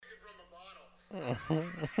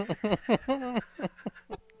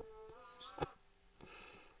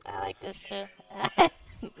I like this too.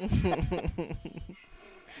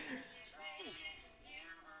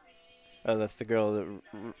 Oh, that's the girl that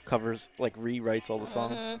covers, like, rewrites all the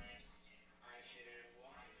songs. Mhm.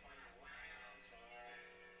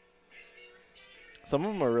 Some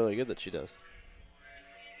of them are really good that she does.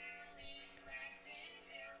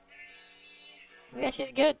 Yeah,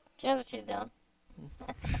 she's good. She knows what she's doing.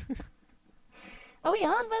 Are we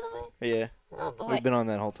on, by the way? Yeah. Oh, boy. We've been on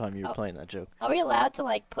that whole time you were Oh. playing that joke. Are we allowed to,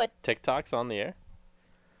 like, put... TikToks on the air?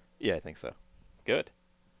 Yeah, I think so. Good.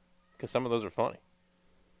 Because some of those are funny.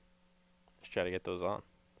 Just try to get those on.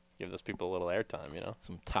 Give those people a little airtime, you know?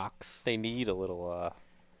 Some talks. They need a little,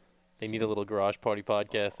 Garage Party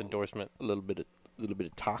Podcast endorsement. A little bit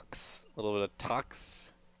of talks. A little bit of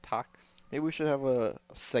talks. Maybe we should have a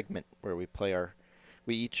segment where we play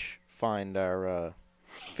we each find our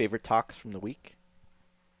favorite talks from the week.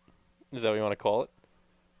 Is that what you want to call it?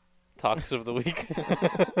 Talks of the week?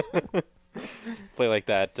 Play like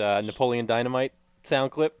that Napoleon Dynamite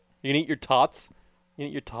sound clip. You can eat your tots. You can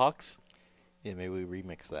eat your talks. Yeah, maybe we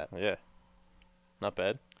remix that. Yeah. Not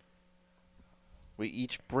bad. We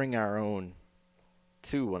each bring our own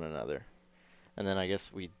to one another. And then I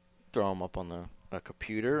guess we throw them up on a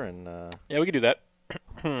computer and... Yeah, we could do that.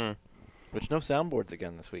 Which no soundboards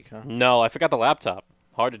again this week, huh? No, I forgot the laptop.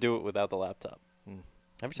 Hard to do it without the laptop. Mm.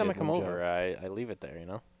 Every time You I have come one over, job. I leave it there, you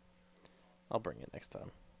know? I'll bring it next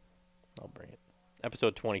time. I'll bring it.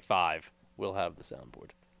 Episode 25, we'll have the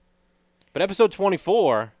soundboard. But episode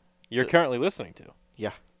 24, you're currently listening to.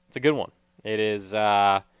 Yeah. It's a good one. It is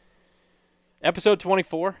episode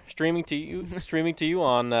 24, streaming to you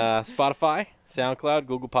on Spotify, SoundCloud,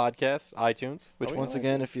 Google Podcasts, iTunes. Which, once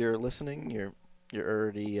again, if you're listening, you're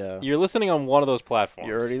already... You're listening on one of those platforms.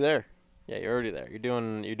 You're already there. Yeah, you're already there. You're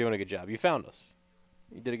doing a good job. You found us.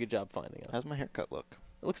 You did a good job finding us. How's my haircut look?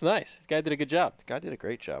 It looks nice. The guy did a good job. The guy did a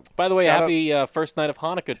great job. By the way, Shout happy first night of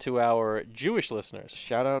Hanukkah to our Jewish listeners.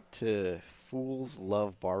 Shout out to Fools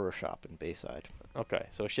Love Barbershop in Bayside. Okay,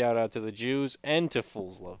 so shout out to the Jews and to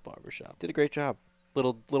Fools Love Barbershop. Did a great job.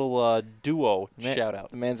 Little duo shout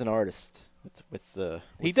out. The man's an artist with the.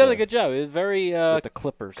 He did a good job. It was very with the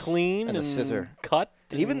clippers, clean and the scissor cut.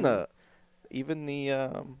 And even the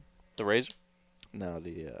razor. No,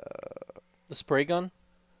 the spray gun.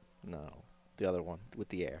 No, the other one with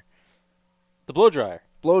the air. The blow dryer.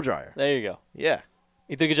 Blow dryer. There you go. Yeah.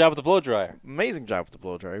 He did a good job with the blow dryer. Amazing job with the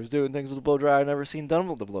blow dryer. He was doing things with the blow dryer I've never seen done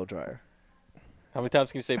with the blow dryer. How many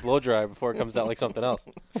times can you say blow dryer before it comes out like something else?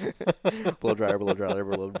 Blow dryer, blow dryer,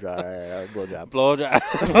 blow dryer, blow job. Blow dryer.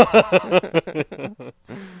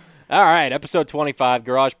 All right, episode 25,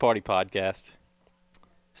 Garage Party Podcast.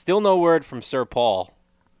 Still no word from Sir Paul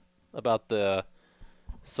about the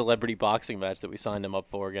celebrity boxing match that we signed him up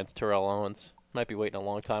for against Terrell Owens. Might be waiting a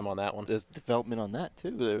long time on that one. There's development on that,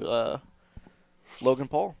 too. Logan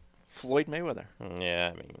Paul, Floyd Mayweather.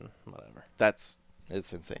 Yeah, I mean, whatever.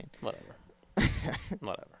 It's insane. Whatever.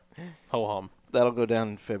 Ho-hum. That'll go down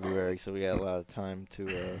in February, so we got a lot of time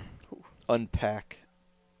to unpack.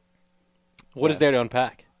 What is there to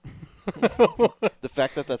unpack? The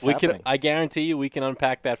fact that that's happening. I guarantee you we can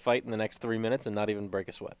unpack that fight in the next 3 minutes and not even break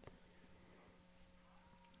a sweat.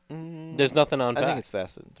 There's nothing to unpack. I think it's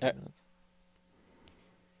faster than 3 minutes.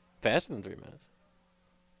 Faster than 3 minutes?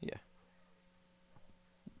 Yeah.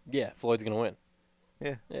 Yeah, Floyd's going to win.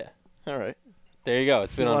 Yeah. Yeah. All right. There you go.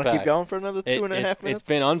 It's been unpacked. Want to keep going for another 2.5 minutes? It's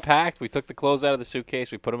been unpacked. We took the clothes out of the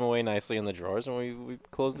suitcase. We put them away nicely in the drawers, and we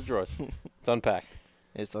closed the drawers. It's unpacked.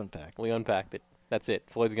 It's unpacked. We unpacked it. That's it.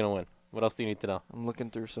 Floyd's going to win. What else do you need to know? I'm looking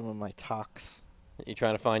through some of my talks. You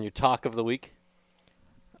trying to find your talk of the week?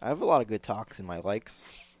 I have a lot of good talks in my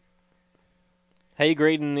likes. How you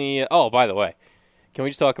grading the... Oh, by the way, can we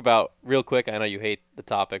just talk about, real quick, I know you hate the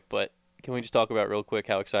topic, but can we just talk about real quick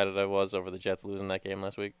how excited I was over the Jets losing that game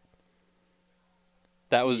last week?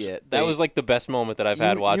 That was was like the best moment that I've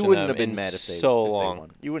had watching them. You wouldn't have been mad if they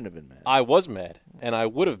won. You wouldn't have been mad. I was mad, and I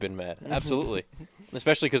would have been mad, absolutely.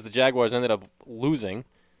 Especially because the Jaguars ended up losing.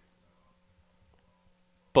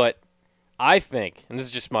 But I think, and this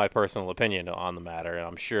is just my personal opinion on the matter, and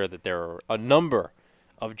I'm sure that there are a number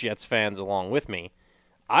of Jets fans along with me,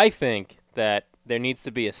 I think that there needs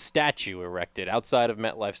to be a statue erected outside of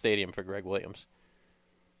MetLife Stadium for Greg Williams.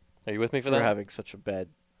 Are you with me for that? For having such a bad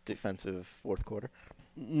defensive fourth quarter?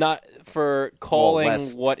 Not for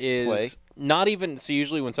calling what is play. Not even. So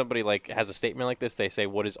usually when somebody like has a statement like this, they say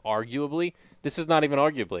what is arguably. This is not even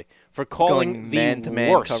arguably for calling the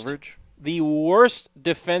man-to-man worst coverage. The worst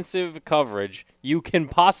defensive coverage you can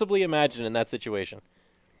possibly imagine in that situation.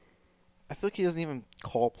 I feel like he doesn't even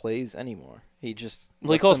call plays anymore. He just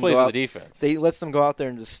Well, he calls plays for the defense. They lets them go out there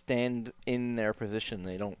and just stand in their position.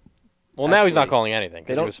 They don't. Well, now he's not actually- calling anything.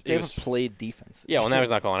 They 'Cause don't. They haven't played defense. Yeah, well, now he's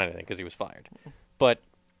not calling anything because he was fired. But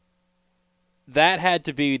that had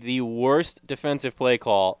to be the worst defensive play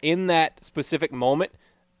call in that specific moment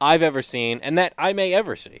I've ever seen, and that I may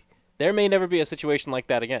ever see. There may never be a situation like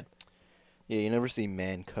that again. Yeah, you never see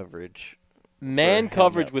man coverage. Man For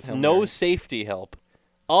coverage Hail with Mary. no safety help.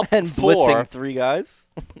 Up And four. blitzing 3 guys.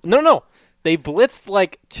 No. They blitzed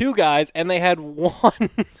like 2 guys, and they had one.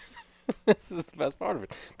 This is the best part of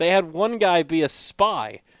it. They had one guy be a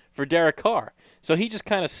spy for Derek Carr. So he just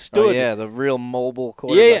kind of stood. Oh, yeah, the real mobile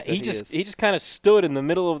quarterback. Yeah, that he just kind of stood in the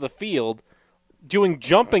middle of the field, doing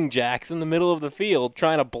jumping jacks in the middle of the field,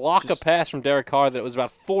 trying to block a pass from Derek Carr that was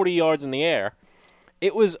about 40 yards in the air.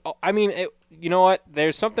 It was, you know what?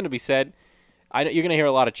 There's something to be said. I know you're going to hear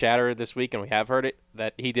a lot of chatter this week, and we have heard it,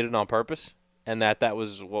 that he did it on purpose, and that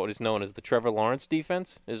was what is known as the Trevor Lawrence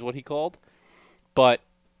defense, is what he called. But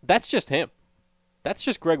that's just him. That's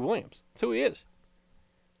just Greg Williams. That's who he is.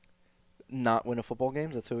 Not win a football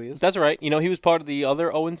game. That's who he is. That's right. You know, he was part of the other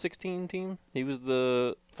 0-16 team. He was on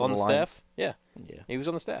the Lions? staff. Yeah, Yeah. he was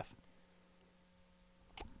on the staff.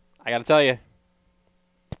 I got to tell you,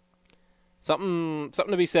 something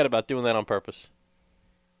to be said about doing that on purpose.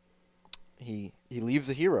 He leaves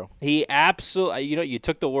a hero. He absolutely, you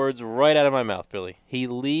took the words right out of my mouth, Billy. He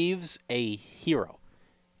leaves a hero.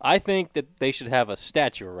 I think that they should have a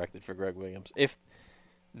statue erected for Greg Williams if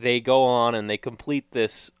they go on and they complete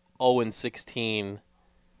this 0-16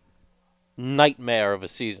 nightmare of a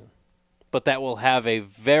season. But that will have a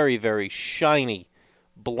very, very shiny,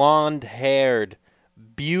 blonde-haired,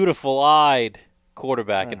 beautiful-eyed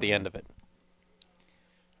quarterback at the end of it.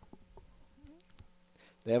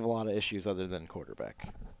 They have a lot of issues other than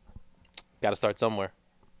quarterback. Got to start somewhere.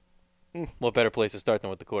 What better place to start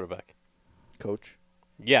than with the quarterback? Coach.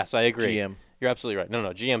 Yes, I agree. GM. You're absolutely right. No,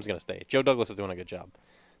 GM's going to stay. Joe Douglas is doing a good job.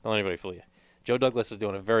 Don't let anybody fool you. Joe Douglas is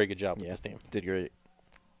doing a very good job with this team. Did great.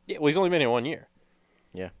 Yeah, well, he's only been here 1 year.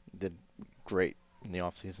 Yeah, did great in the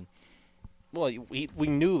offseason. Well, we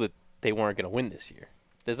knew that they weren't going to win this year.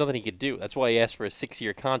 There's nothing he could do. That's why he asked for a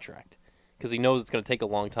 6-year contract, because he knows it's going to take a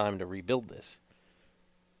long time to rebuild this.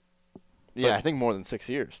 Yeah, I think more than 6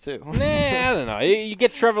 years, too. Nah, I don't know. You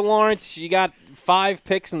get Trevor Lawrence. You got 5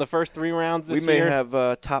 picks in the first 3 rounds this We year. may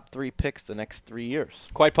have top 3 picks the next 3 years.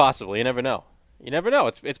 Quite possibly. You never know. You never know.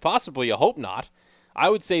 It's possible. You hope not. I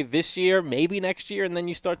would say this year, maybe next year, and then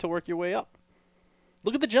you start to work your way up.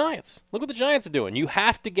 Look at the Giants. Look what the Giants are doing. You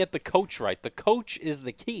have to get the coach right. The coach is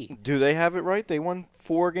the key. Do they have it right? They won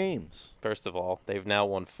 4 games. First of all, they've now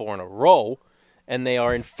won 4 in a row, and they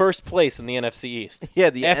are in first place in the NFC East. Yeah,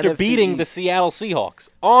 the after NFC beating East. the Seattle Seahawks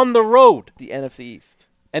on the road. The NFC East.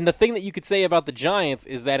 And the thing that you could say about the Giants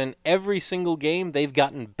is that in every single game, they've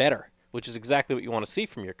gotten better, which is exactly what you want to see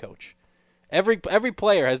from your coach. Every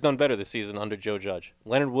player has done better this season under Joe Judge.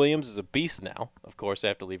 Leonard Williams is a beast now, of course,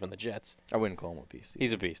 after leaving the Jets. I wouldn't call him a beast.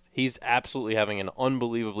 He's a beast. He's absolutely having an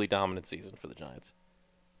unbelievably dominant season for the Giants.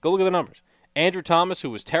 Go look at the numbers. Andrew Thomas, who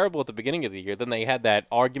was terrible at the beginning of the year, then they had that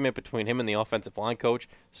argument between him and the offensive line coach.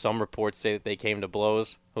 Some reports say that they came to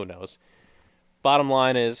blows. Who knows? Bottom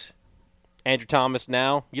line is, Andrew Thomas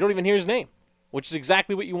now, you don't even hear his name, which is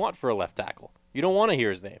exactly what you want for a left tackle. You don't want to hear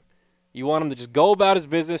his name. You want him to just go about his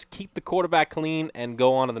business, keep the quarterback clean, and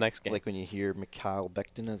go on to the next game. Like when you hear Mikhail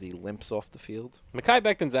Becton as he limps off the field. Mekhi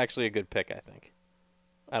Becton's actually a good pick, I think.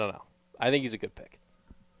 I don't know. I think he's a good pick.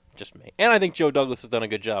 Just me. And I think Joe Douglas has done a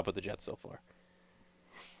good job with the Jets so far.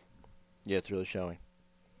 Yeah, it's really showing.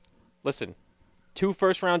 Listen, 2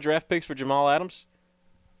 first-round draft picks for Jamal Adams.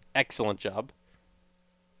 Excellent job.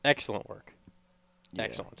 Excellent work. Yeah,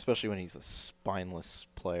 Excellent. especially when he's a spineless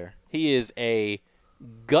player. He is a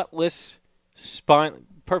gutless,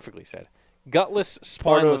 perfectly said, gutless,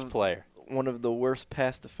 spineless player. One of the worst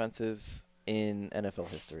pass defenses in NFL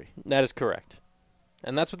history. That is correct.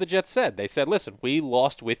 And that's what the Jets said. They said, listen, we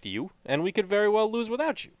lost with you, and we could very well lose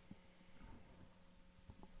without you.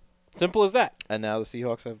 Simple as that. And now the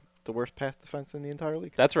Seahawks have the worst pass defense in the entire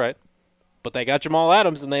league. That's right. But they got Jamal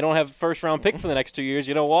Adams, and they don't have a first-round pick for the next 2 years.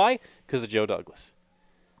 You know why? Because of Joe Douglas.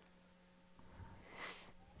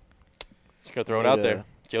 Just going to throw it out there.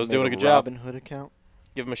 Joe's doing a good job. Robin Hood account.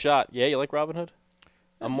 Give him a shot. Yeah, you like Robin Hood?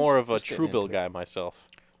 I'm more of a Truebill guy myself.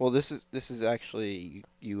 Well, this is actually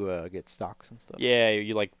you get stocks and stuff. Yeah,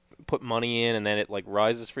 you like put money in and then it like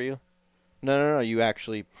rises for you. No. You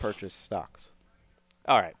actually purchase stocks.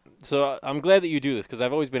 All right. So I'm glad that you do this because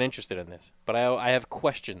I've always been interested in this, but I have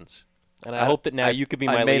questions, and I hope that now you could be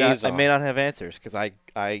my liaison. I may not have answers because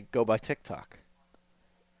I go by TikTok.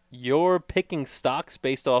 You're picking stocks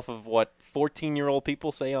based off of what 14-year-old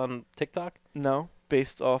people say on TikTok? No,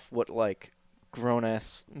 based off what like grown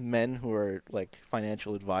ass men who are like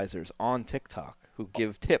financial advisors on TikTok who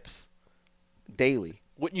give tips daily.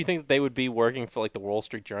 Wouldn't you think that they would be working for like the Wall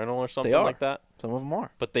Street Journal or something are. like that? Some of them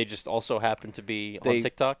are. But they just also happen to be on They-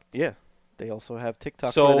 TikTok? Yeah. They also have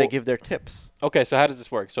TikToks So- where they give their tips. Okay, so how does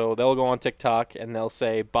this work? So they'll go on TikTok and they'll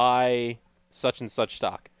say, buy such and such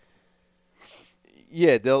stock.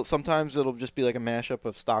 Yeah, sometimes it'll just be like a mashup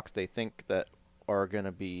of stocks they think that are going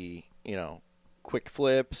to be, quick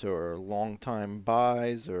flips or long time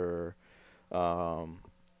buys or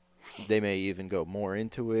they may even go more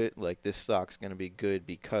into it. Like this stock's going to be good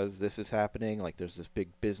because this is happening. Like there's this big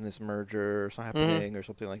business merger happening or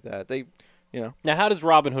something like that. Now, how does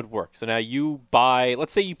Robinhood work? So now you buy,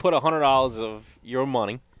 let's say you put $100 of your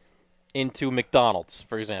money into McDonald's,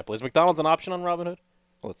 for example. Is McDonald's an option on Robinhood?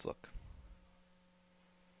 Let's look.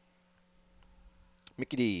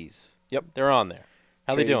 Mickey D's. Yep. They're on there.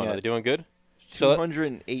 How are they Trading doing? Are at they doing good? So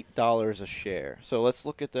 $208 a share. So let's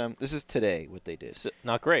look at them. This is today what they did.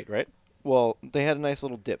 not great, right? Well, they had a nice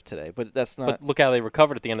little dip today, but that's not. But look how they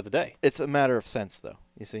recovered at the end of the day. It's a matter of cents, though.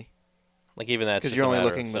 You see, Like even that's because just you're a only matter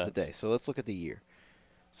looking of at the cents. day. So let's look at the year.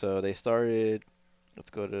 So they started. Let's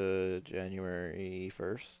go to January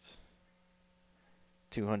 1st.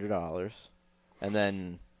 $200, and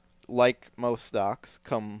then, like most stocks,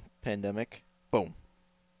 come pandemic, boom,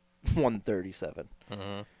 137.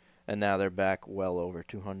 Mm-hmm. And now they're back well over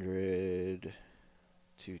 200,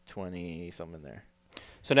 220, something there.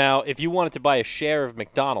 So now, if you wanted to buy a share of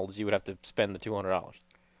McDonald's, you would have to spend the $200.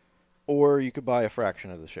 Or you could buy a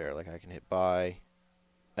fraction of the share. Like I can hit buy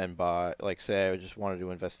and buy. Like say I just wanted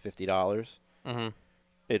to invest $50. Mm-hmm.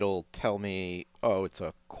 It'll tell me, oh, it's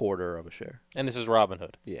a quarter of a share. And this is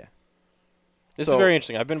Robinhood. Yeah. This So- is very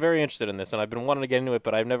interesting. I've been very interested in this, and I've been wanting to get into it,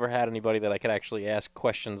 but I've never had anybody that I could actually ask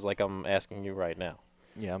questions like I'm asking you right now.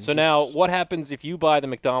 Yeah. So now, what happens if you buy the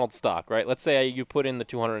McDonald's stock, right? Let's say you put in the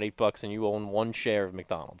 $208 and you own one share of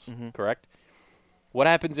McDonald's, Mhm. correct? What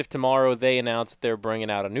happens if tomorrow they announce they're bringing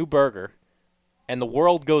out a new burger and the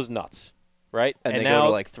world goes nuts, right? And they now go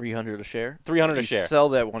to like 300 a share. $300 a You share. Sell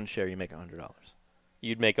that one share, you make $100.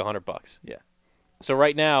 You'd make $100. Yeah. So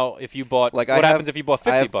right now, if you bought, Like what I happens have- if you bought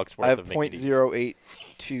I have, $50 I worth have of Mickey D's?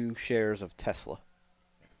 .082 shares of Tesla.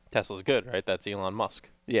 Tesla's good, right? That's Elon Musk.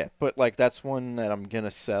 Yeah, but like that's one that I'm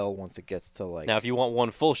gonna sell once it gets to like. Now, if you want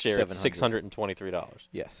one full share, it's 700. $623.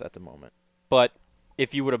 Yes, at the moment. But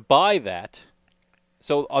if you were to buy that,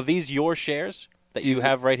 so are these your shares that you These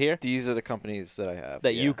have right here These are the companies that I have.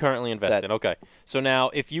 that yeah. you currently invest That- in? Okay. So now,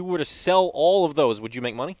 if you were to sell all of those, would you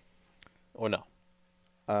make money, or no?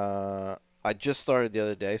 I just started the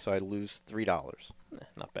other day, so I lose $3.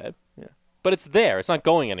 Not bad. Yeah. But it's there. It's not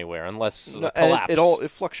going anywhere unless No, a and collapse. it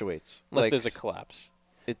fluctuates. unless Like, there's a collapse.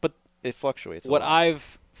 it fluctuates. What a lot.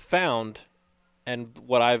 I've found, and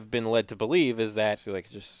what I've been led to believe, is that So like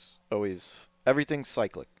just always everything's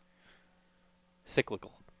cyclic.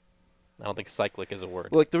 cyclical. I don't think cyclic is a word.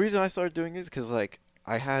 Like the reason I started doing it is because like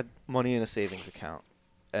I had money in a savings account,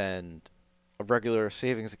 and a regular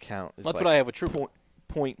savings account is That's like what I have with True.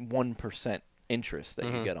 0.1% interest that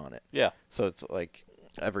you Mhm. get on it. Yeah. So it's like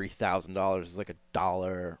every $1,000 is like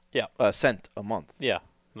Yeah. a cent a month. Yeah.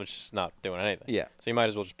 Which is not doing anything. Yeah. So you might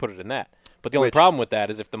as well just put it in that. But the only Which- problem with that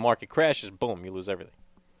is if the market crashes, boom, you lose everything.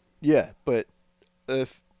 Yeah, but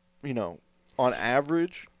if on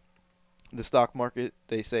average, the stock market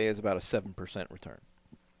they say is about a 7% return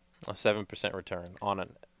A 7% return on a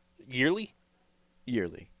yearly?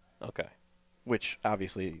 yearly, Okay. which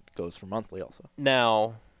obviously goes for monthly also.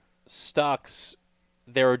 Now, stocks,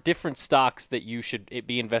 there are different stocks that you should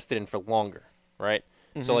be invested in for longer, right?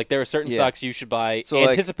 So, Mhm. like, there are certain Yeah. stocks you should buy So, like-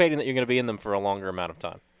 anticipating that you're going to be in them for a longer amount of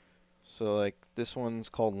time. So like this one's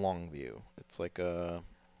called Longview. It's like a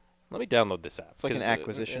Let me download this app. It's like an 'cause,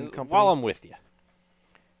 acquisition company. While I'm with you.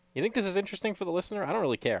 You think this is interesting for the listener? I don't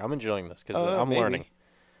really care. I'm enjoying this because I'm maybe. learning.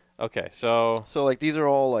 Okay, so So like these are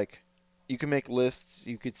all like you can make lists.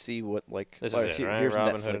 You could see what like this alright, is it, right? here's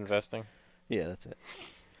Robinhood Netflix. investing. Yeah, that's it.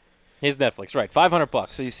 Here's Netflix, right? $500.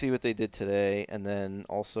 So you see what they did today, and then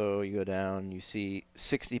also you go down. You see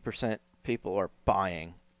 60% people are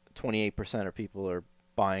buying, 28% of people are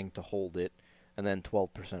buying to hold it, and then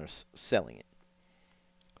 12% are selling it.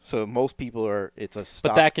 So most people are. It's a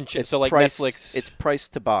stock. But that can it's so like priced, Netflix It's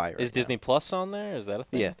priced to buy. Right is now. Disney Plus on there? Is that a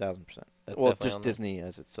thing? Yeah, 1,000%. That's Well, definitely just on there. Disney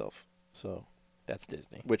as itself. So, That's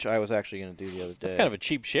Disney. which I was actually going to do the other day. That's kind of a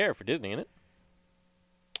cheap share for Disney, isn't it?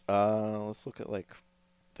 Let's look at like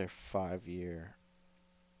their 5-year.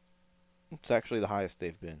 It's actually the highest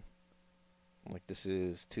they've been. Like this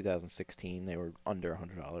is 2016. They were under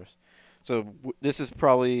 $100. So this is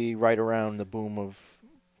probably right around the boom of,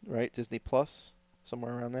 right, Disney Plus,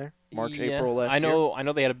 somewhere around there. March, Yeah, April last I year.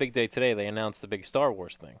 know they had a big day today. They announced the big Star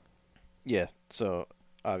Wars thing. Yeah. So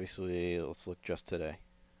obviously, let's look just today.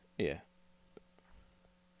 Yeah.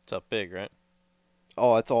 It's up big, right?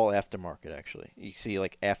 Oh, it's all aftermarket actually. You see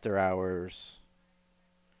like after hours.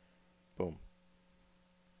 Boom.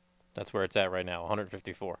 That's where it's at right now,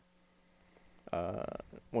 154.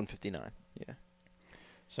 159. Yeah.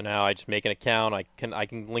 So now I just make an account. I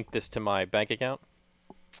can link this to my bank account.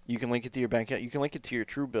 You can link it to your bank account. You can link it to your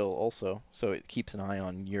Truebill also, so it keeps an eye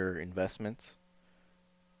on your investments.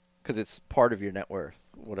 Because it's part of your net worth,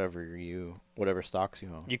 whatever stocks you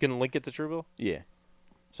own. You can link it to Truebill? Yeah.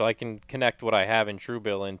 So I can connect what I have in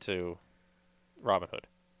Truebill into Robinhood.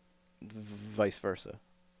 Vice versa.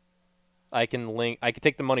 I can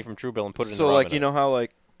take the money from Truebill and put it in So Robinhood. like you know how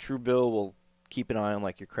like Truebill will keep an eye on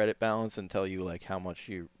like your credit balance and tell you like how much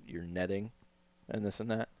you're netting and this and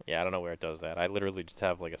that? Yeah, I don't know where it does that. I literally just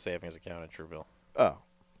have like a savings account at Truebill. Oh.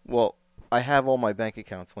 Well, I have all my bank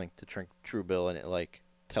accounts linked to Truebill and it like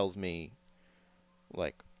tells me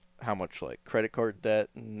like how much like credit card debt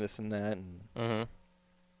and this and that and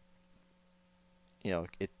you know,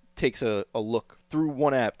 it takes a look through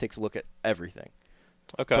one app, takes a look at everything.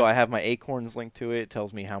 Okay. So I have my Acorns linked to it. It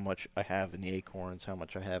tells me how much I have in the Acorns, how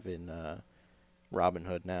much I have in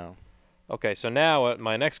Robinhood now. Okay, so now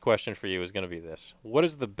my next question for you is going to be this. What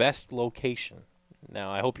is the best location?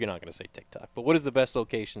 Now, I hope you're not going to say TikTok, but what is the best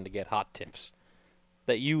location to get hot tips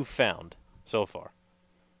that you've found so far?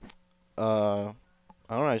 I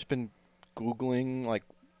don't know. I've just been Googling, like,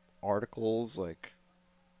 articles, like...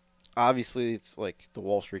 Obviously, it's, like, the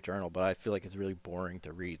Wall Street Journal, but I feel like it's really boring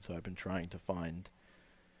to read, so I've been trying to find,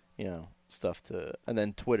 you know, stuff to... And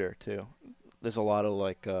then Twitter, too. There's a lot of,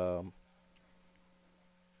 like,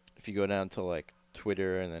 if you go down to, like,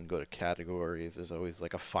 Twitter and then go to categories, there's always,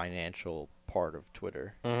 like, a financial part of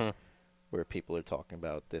Twitter where people are talking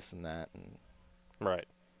about this and that. And Right.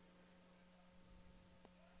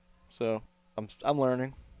 so I'm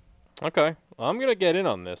learning. Okay. Well, I'm going to get in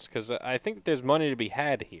on this because I think there's money to be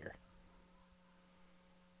had here.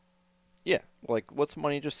 Yeah. Like, what's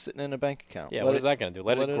money just sitting in a bank account? Yeah, what is that going to do?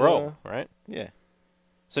 Let it let it, grow, right? Yeah.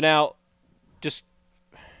 So now, just...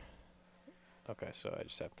 Okay, so I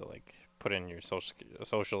just have to, like, put in your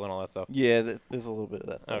social and all that stuff. Yeah, there's a little bit of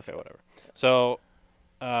that stuff. Okay, whatever. So,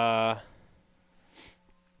 do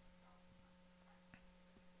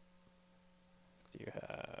you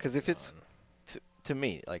have... Because if it's, to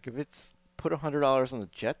me, like, if it's put $100 on the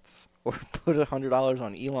Jets or put $100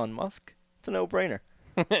 on Elon Musk, it's a no-brainer.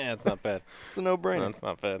 Yeah, it's not bad. It's a no-brainer. No, it's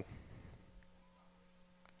not bad.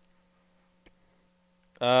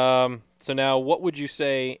 So now, what would you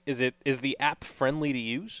say? Is the app friendly to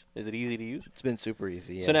use? Is it easy to use? It's been super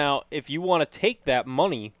easy, yeah. So now, if you want to take that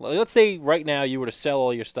money, let's say right now you were to sell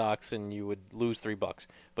all your stocks and you would lose $3,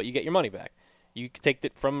 but you get your money back. You could take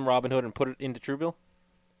it from Robinhood and put it into Truebill?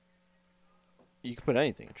 You can put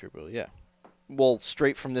anything in Truebill, yeah. Well,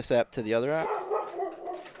 straight from this app to the other app?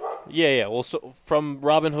 Yeah. Well, so from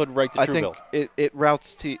Robinhood right to I Truebill. think it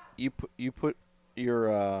routes to you put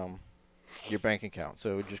your bank account,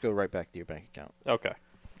 so it would just go right back to your bank account. Okay,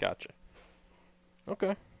 gotcha.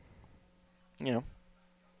 Okay. You know,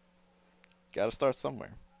 got to start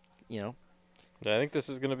somewhere. You know, I think this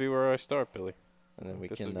is going to be where I start, Billy. and then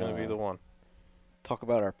This is going to be the one. Talk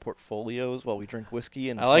about our portfolios while we drink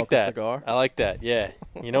whiskey and I like smoke a that. cigar. I like that. Yeah.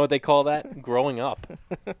 You know what they call that? Growing up.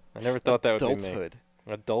 I never thought that would be me. Adulthood.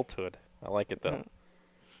 Adulthood. I like it though.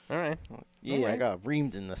 All right. Yeah, All right. I got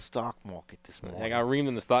reamed in the stock market this morning. I got reamed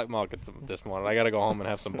in the stock market this morning. I got to go home and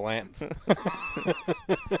have some Blantons.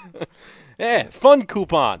 Yeah, fun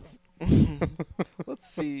coupons. Let's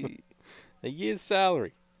see. A year's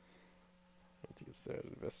salary. Let's get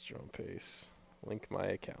started. Invest your own pace. Link my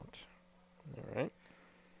account. All right.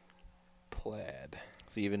 Plaid.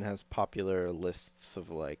 So it even has popular lists of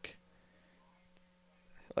like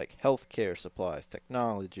healthcare supplies,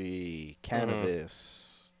 technology,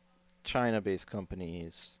 cannabis, China-based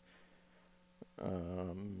companies,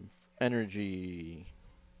 energy,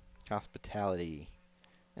 hospitality,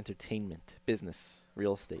 entertainment, business,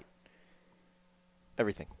 real estate,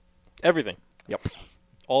 everything. Everything. Yep.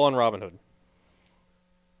 All on Robinhood.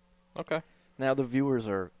 Okay. Now the viewers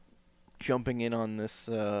are jumping in on this.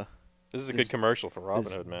 This is a This- good commercial for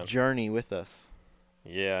this Robinhood, man. journey with us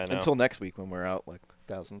Yeah, I know. until next week when we're out like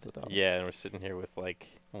thousands of dollars. Yeah, and we're sitting here with like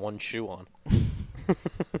one shoe on.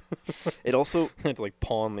 It also. I had to like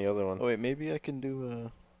pawn the other one. Oh wait, maybe I can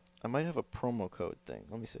do I might have a promo code thing.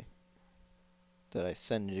 Let me see. that I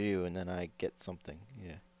send you, and then I get something.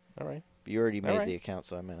 Yeah. All right. But you already made Alright. the account,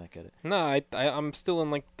 so I may not get it. No, I'm still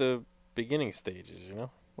in like the beginning stages, you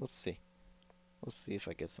know. Let's see. Let's see if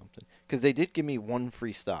I get something. Because they did give me one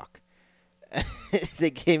free stock. They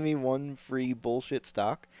gave me one free bullshit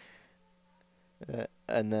stock.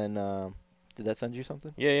 And then, did that send you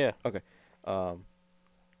something? Yeah. Um,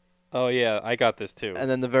 Oh yeah, I got this too. and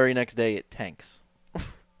then the very next day it tanks.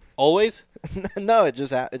 Always? No, it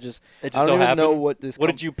just It just I so don't even happened. know what this. What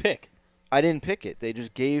did you pick? I didn't pick it. They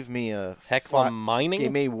just gave me a Hecla Mining?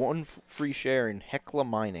 Gave me one free share in Hecla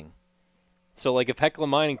Mining. So like if Hecla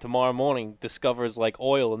Mining tomorrow morning discovers like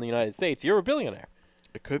oil in the United States, you're a billionaire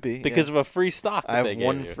It could be because of a free stock that I they have gave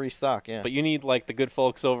one you. free stock. Yeah, But you need like the good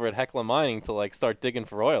folks over at Hecla Mining to like start digging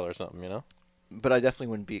for oil or something, you know? but I definitely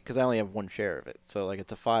wouldn't be because I only have one share of it. So like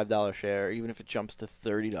it's a $5 share. Even if it jumps to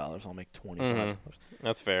 $30, I'll make $25.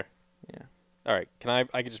 That's fair. Yeah. All right,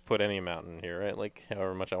 I could just put any amount in here, right? Like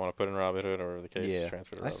however much I want to put in Robinhood or the case Yeah.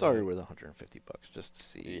 transfer to I Robinhood. started with $150 just to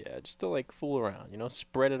see. Yeah, just to like fool around, you know,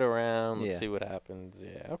 spread it around. Let's Yeah. see what happens.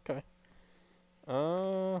 Yeah, okay.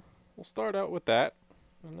 We'll start out with that,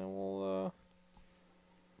 and then we'll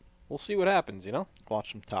see what happens. You know,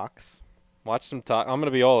 Watch some talks. watch some talk. I'm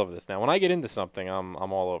gonna be all over this now. When I get into something, I'm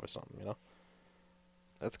all over something. You know.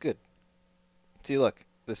 That's good. See, look,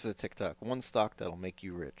 this is a TikTok. One stock that'll make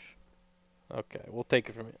you rich. Okay, we'll take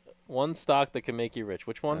it from here. One stock that can make you rich.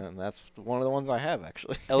 Which one? And that's one of the ones I have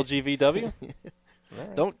actually. LGVW. All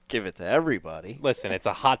right. Don't give it to everybody. Listen. It's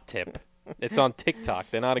a hot tip. It's on TikTok.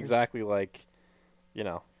 They're not exactly like, you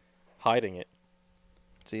know, hiding it.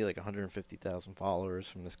 See, like 150,000 followers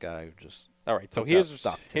from this guy who just. All right, so Puts out here's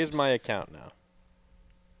stock here's tips. my account now.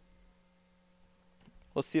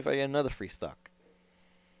 Let's see if I get another free stock.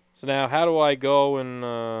 So now, how do I go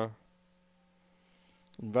and?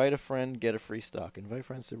 Invite a friend, get a free stock. Invite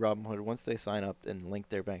friends to Robinhood. Once they sign up and link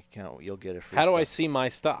their bank account, you'll get a free How do stock. I see my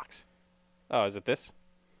stocks? Oh, is it this?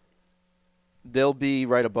 They'll be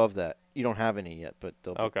right above that. You don't have any yet, but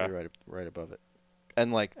they'll Okay. be right above it.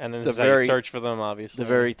 And like And then the this is how you very search for them, obviously. the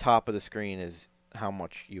very top of the screen is how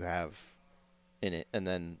much you have in it, and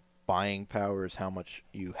then buying power is how much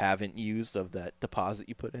you haven't used of that deposit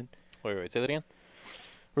you put in. Wait, say that again.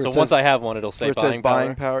 Where So it once says- I have one, it'll say where it says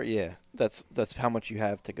buying power. power, yeah, that's how much you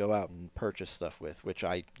have to go out and purchase stuff with, which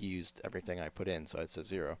I used everything I put in, so it says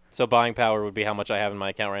 0. So buying power would be how much I have in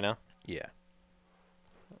my account right now. Yeah.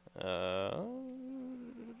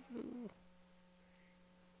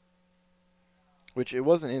 Which it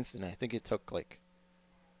wasn't instant. I think it took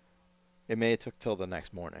it may have took till the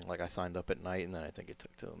next morning. Like I signed up at night, and then I think it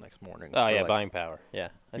took till the next morning. Oh for, yeah, like- buying power. Yeah, I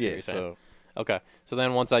see what Yeah. you're saying. So Okay, so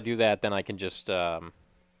then once I do that, then I can just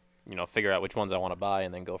figure out which ones I want to buy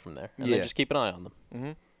and then go from there, and then Yeah. just keep an eye on them.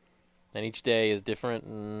 Mhm. And each day is different,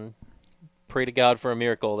 and pray to God for a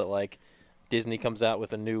miracle that like Disney comes out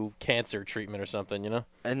with a new cancer treatment or something, you know?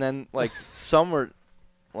 And then some are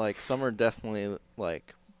definitely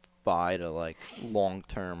buy to long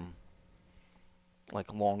term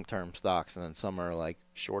stocks, and then some are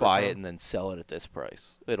Shorter buy term? it and then sell it at this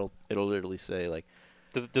price. It'll literally say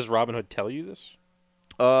Does Robinhood tell you this?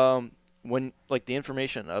 when the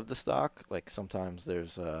information of the stock, sometimes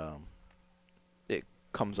there's it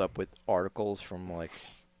comes up with articles from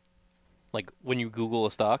Like when you Google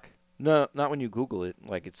a stock? no, not when you Google it,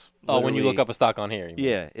 it's Oh, when you look literally- up a stock on here. You mean.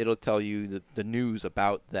 yeah, it'll tell you the news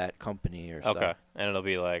about that company or Okay, stuff. and it'll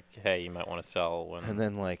be like, hey, you might want to sell when And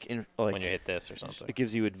then when you hit this or something. it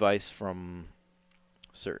gives you advice from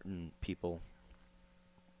certain people.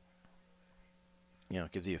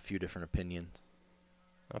 It gives you a few different opinions.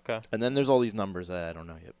 Okay. And then there's all these numbers that I don't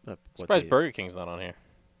know yet. What Surprised Burger King's not on here.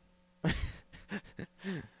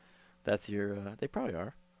 That's your. They probably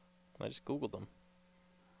are. I just Googled them.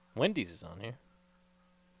 Wendy's is on here.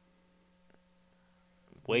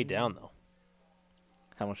 Way down though.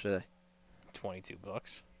 How much are they?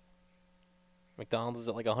 $22. McDonald's is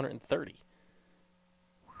at like 130.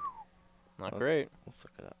 Not great. Let's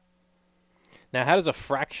look it up. Now, how does a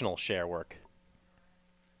fractional share work?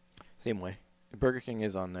 Same way. Burger King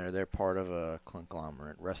is on there. They're part of a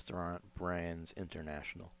conglomerate, Restaurant Brands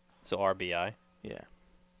International. So RBI. Yeah.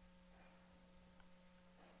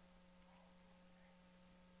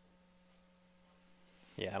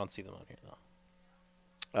 Yeah, I don't see them on here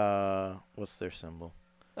though. What's their symbol?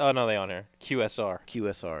 Oh no, they on here. QSR.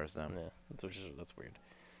 QSR is them. Yeah, that's weird.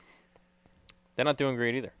 They're not doing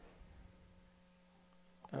great either.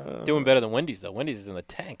 Doing better than Wendy's though. Wendy's is in the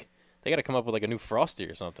tank. They got to come up with like a new Frosty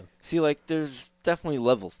or something. See, there's definitely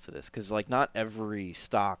levels to this, because not every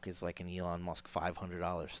stock is like an Elon Musk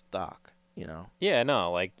 $500 stock. Yeah,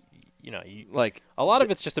 no, you Like a lot of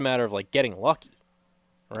it's just a matter of like getting lucky.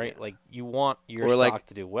 right? Yeah. Like you want your Or, stock like,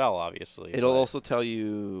 to do well, obviously. It'll also tell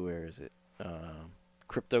you, where is it?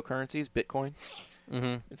 Cryptocurrencies, Bitcoin.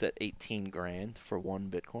 Mm-hmm. It's at 18 grand for one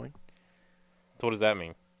Bitcoin. So what does that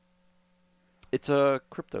mean? It's a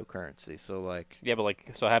cryptocurrency, so like Yeah, but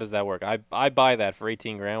like, so how does that work? I buy that for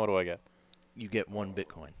 18 grand. What do I get? you get one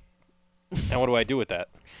Bitcoin. And what do I do with that?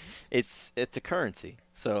 It's a currency.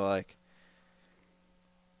 So like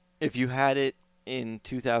if you had it in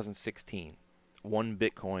 2016, one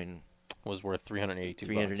Bitcoin Was worth $382.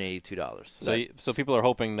 $382. So people are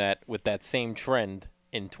hoping that with that same trend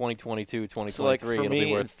in 2022, 2023, So like for it'll me,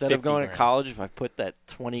 be worth instead of 50 going grand. to college, if I put that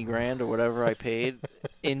 20 grand or whatever I paid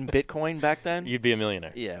in Bitcoin back then, You'd be a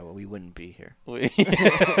millionaire. yeah, well, we wouldn't be here.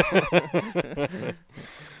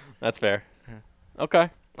 That's fair. Okay,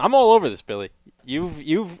 I'm all over this, Billy.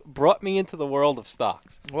 You've brought me into the world of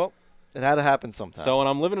stocks. Well, it had to happen sometime. So when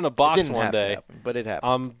I'm living in a it box didn't one have day, to happen, but it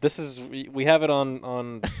happened. this is we have it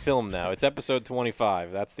on film now. It's episode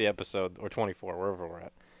 25. That's the episode, or 24, wherever we're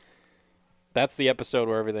at. That's the episode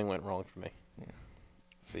where everything went wrong for me.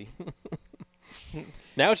 See,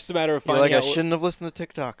 Now it's just a matter of you're finding like, out. I shouldn't have listened to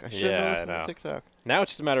TikTok. I shouldn't Yeah, I have listened know. to TikTok. Now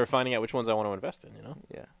it's just a matter of finding out which ones I want to invest in. You know,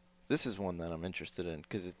 Yeah, this is one that I'm interested in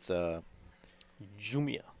because it's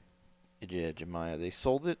Jumia. yeah, Jemiah. They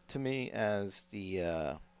sold it to me as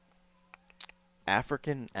the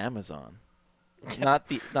African Amazon, not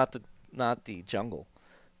the jungle,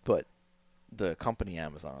 but the company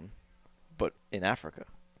Amazon, but in Africa.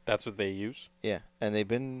 That's what they use. Yeah, and they've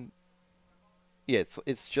been. Yeah,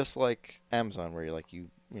 it's just like Amazon where you're like you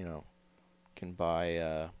can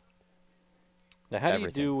buy. Now, how do you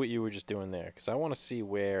everything. do what you were just doing there? Because I want to see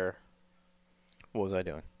where. What was I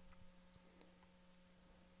doing?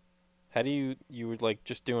 How do you were like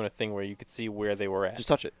just doing a thing where you could see where they were at, Just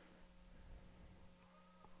touch it.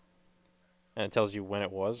 and it tells you when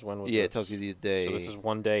it was. When was Yeah, this? it tells you the day. So this is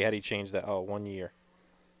 1 day. How do you change that? Oh, 1 year.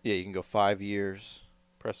 Yeah, you can go 5 years.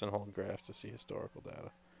 Press and hold graphs to see historical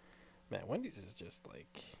data. Man, Wendy's has just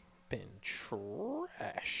like been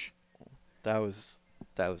trash. That was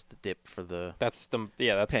the dip for the. That's the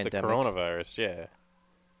Pandemic. the coronavirus. Yeah,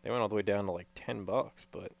 they went all the way down to like $10,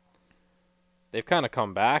 but they've kind of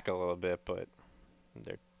come back a little bit, but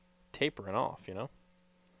they're tapering off. You know.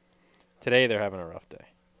 Today they're having a rough day.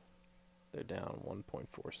 They're down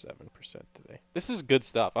 1.47% today. This is good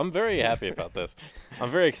stuff. I'm very happy about this. I'm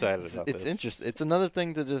very excited about It's this. interesting. It's another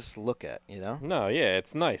thing to just look at, No, yeah,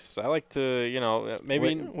 it's nice. I like to,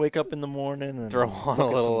 maybe wake up in the morning and throw on a look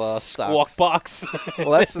at little some squawk stocks. box.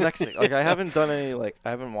 Well, that's the next thing. Like, I haven't done any. Like, I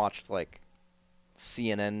haven't watched like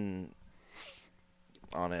CNN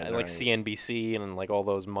on it. I or like any- CNBC and like all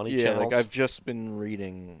those money Yeah, channels. like I've just been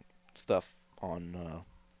reading stuff on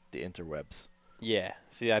the interwebs. Yeah.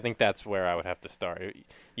 See, I think that's where I would have to start.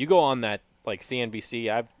 You go on that like CNBC.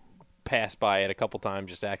 I've passed by it a couple times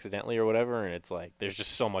just accidentally or whatever, and it's like there's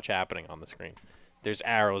just so much happening on the screen. There's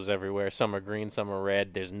arrows everywhere. Some are green, some are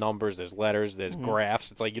red. There's numbers, there's letters, there's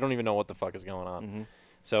graphs. It's like you don't even know what the fuck is going on. Mm-hmm.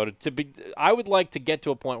 So I would like to get to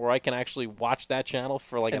a point where I can actually watch that channel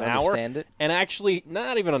for like And an hour understand it. and actually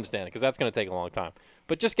not even understand it because that's going to take a long time.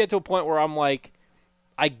 But just get to a point where I'm like,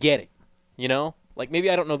 I get it, you know? Like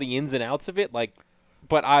maybe I don't know the ins and outs of it, like,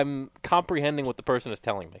 but I'm comprehending what the person is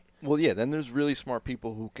telling me. Well, yeah. Then there's really smart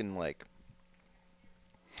people who can like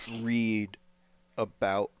read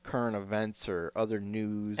about current events or other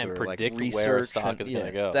news And or predict like where a research. stock is gonna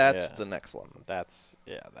yeah, go. That's Yeah. the next level. That's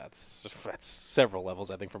several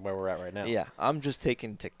levels I think from where we're at right now. Yeah, I'm just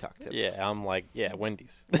taking TikTok tips. Yeah, I'm like, yeah,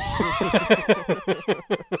 Wendy's.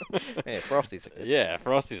 Hey, Frosty's a good. Yeah,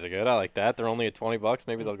 Frosties are good. I like that. They're only at $20.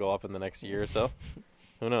 Maybe they'll go up in the next year or so.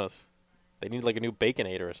 Who knows? They need like a new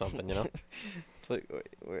Baconator or something, you know? It's like, wait,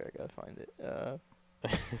 where I gotta find it.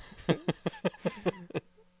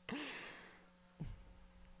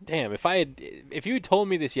 Damn, if you had told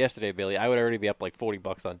me this yesterday, Billy, I would already be up like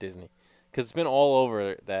 $40 on Disney. Because it's been all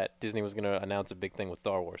over that Disney was going to announce a big thing with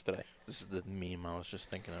Star Wars today. This is the meme I was just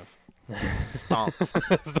thinking of. Stonks.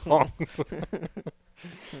 Stonks.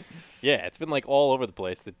 Yeah, it's been like all over the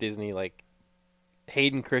place that Disney, like,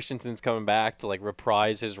 Hayden Christensen's coming back to like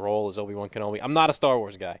reprise his role as Obi-Wan Kenobi. I'm not a Star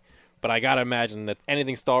Wars guy, but I got to imagine that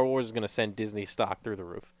anything Star Wars is going to send Disney stock through the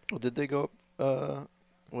roof. Well, did they go up?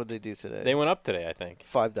 What did they do today? They went up today, I think.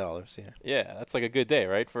 $5. Yeah. Yeah, that's like a good day,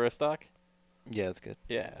 right, for a stock? Yeah, that's good.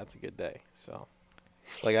 Yeah, that's a good day. So,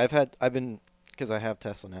 Like I've been, because I have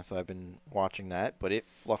Tesla now, so I've been watching that, but it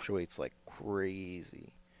fluctuates like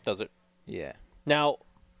crazy. does it? Yeah, Now,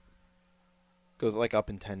 goes like up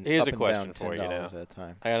and Here's up a and question down for you now. $10 at a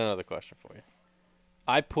time. I got another question for you.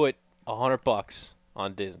 I put $100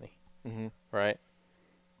 on Disney, Mm-hmm. right?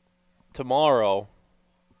 Tomorrow,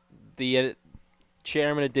 the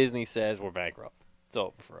chairman of Disney says we're bankrupt. It's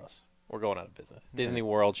over for us. We're going out of business. Disney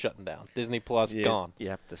World shutting down. Disney Plus gone. You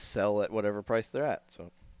have to sell at whatever price they're at.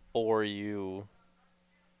 So. Or you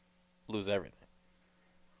lose everything.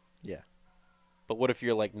 Yeah. But what if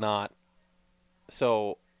you're like not?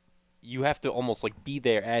 So you have to almost like be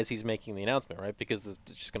there as he's making the announcement, right? Because it's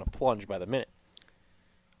just going to plunge by the minute.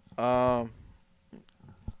 I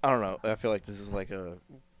don't know. I feel like this is like a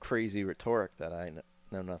crazy rhetoric that I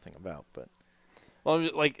know nothing about. But Well,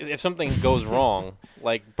 like if something goes wrong,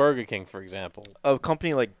 like Burger King, for example. a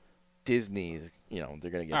company like Disney's, they're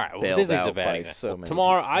gonna get All right, well, bailed Disney's out a bad by example. so many.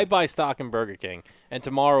 Tomorrow, people. I buy stock in Burger King, and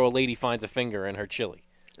tomorrow a lady finds a finger in her chili.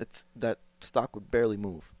 That stock would barely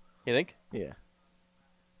move. You think? Yeah.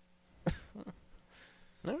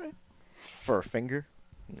 All right. For a finger?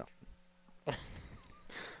 No.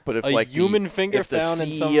 But if A human finger if the found in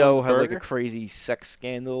CEO someone's had like burger? a crazy sex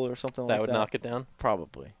scandal or something That like would that, knock it down.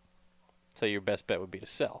 probably. So your best bet would be to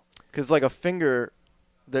sell. Because like a finger,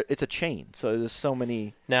 it's a chain, so there's so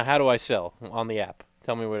many. Now, how do I sell on the app?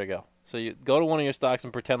 Tell me where to go. So you go to one of your stocks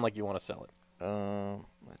and pretend like you want to sell it. I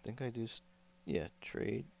think I do.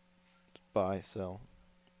 Trade, buy, sell,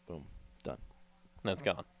 boom, done. And that's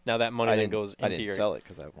gone. Now that money then goes I into didn't your. sell it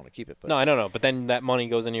because I want to keep it. But No, I don't know. But then that money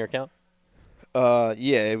goes into your account,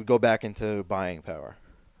 it would go back into buying power.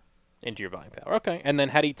 into your buying power. Okay. And then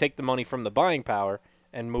how do you take the money from the buying power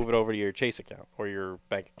and move it over to your Chase account or your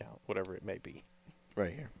bank account, whatever it may be?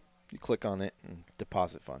 Right here. You click on it and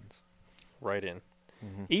deposit funds. Right in.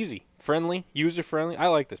 Mm-hmm. Easy, friendly, user friendly. I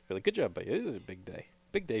like this, Billy. Good job, buddy. It is a big day.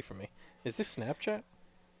 Big day for me. Is this Snapchat?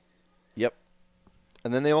 Yep.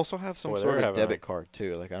 And then they also have some Boy, sort they're of having debit card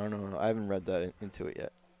too. Like I don't know. I haven't read that into it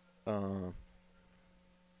yet.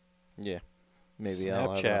 Yeah. Maybe I'll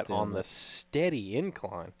have an Snapchat update on the that. steady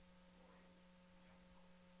incline.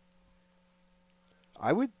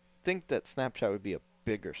 I would think that Snapchat would be a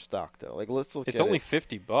bigger stock though. Like let's look It's at only it.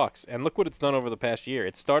 $50, and look what it's done over the past year.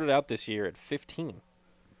 It started out this year at 15.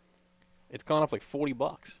 It's gone up like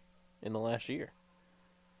 $40 in the last year.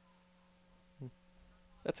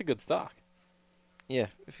 That's a good stock. Yeah,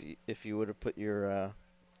 if you would have put your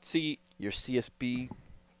See, CSB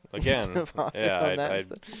again, deposit yeah, on that I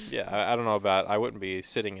instead. I don't know about. I wouldn't be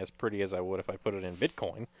sitting as pretty as I would if I put it in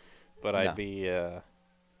Bitcoin, but No. I'd be. Oh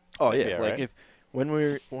I'd yeah, be like alright. if when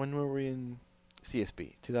were we in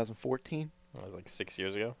CSB 2014? That was like 6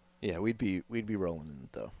 years ago. Yeah, we'd be rolling in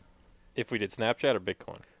it though. If we did Snapchat or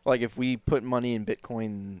Bitcoin. Like if we put money in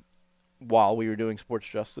Bitcoin while we were doing sports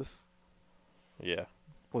justice. Yeah.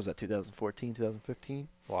 What was that, 2014, 2015?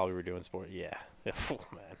 While we were doing sport, yeah. Oh,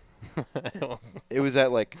 man. It was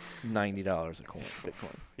at like $90 a coin,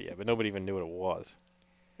 Bitcoin. Yeah, but nobody even knew what it was,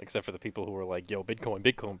 except for the people who were like, "Yo, Bitcoin,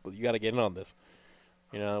 but you got to get in on this,"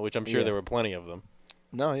 which I'm sure Yeah. there were plenty of them.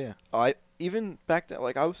 No, yeah. I even back then,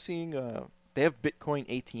 like I was seeing, they have Bitcoin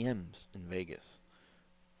ATMs in Vegas.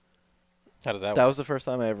 How does that That work? was the first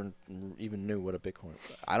time I ever even knew what a Bitcoin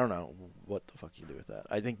was. I don't know what the fuck you do with that.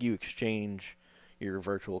 I think you exchange your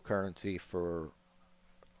virtual currency for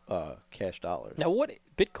cash dollars. Now, what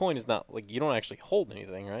Bitcoin is not like, you don't actually hold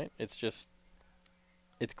anything, right? It's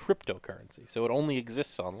cryptocurrency, so it only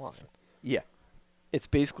exists online. Yeah, it's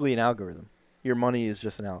basically an algorithm. Your money is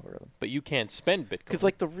just an algorithm. But you can't spend Bitcoin. Because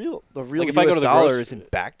like the real Like, if US I go to the dollar grocery-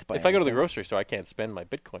 isn't backed by. if I go to the anything. grocery store, I can't spend my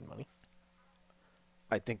Bitcoin money.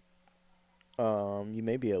 I think you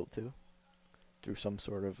may be able to through some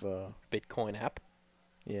sort of Bitcoin app.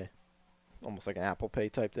 yeah, almost like an Apple Pay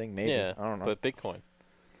type thing. Maybe Yeah, I don't know. but Bitcoin.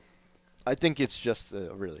 I think it's just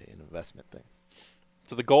really an investment thing.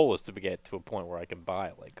 So the goal is to get to a point where I can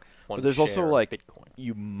buy like one But there's also, share of like, Bitcoin.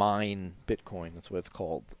 You mine Bitcoin. That's what it's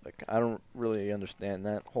called. Like I don't really understand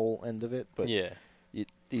that whole end of it, but Yeah.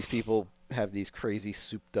 these people have these crazy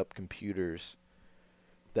souped up computers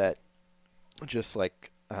that just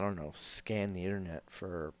like I don't know scan the internet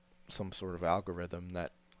for some sort of algorithm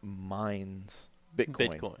that mines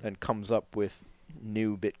Bitcoin. And comes up with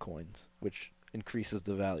new Bitcoins, which increases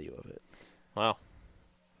the value of it. Wow.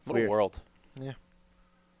 It's What weird. a world. Yeah.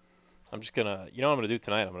 I'm just gonna, what I'm gonna do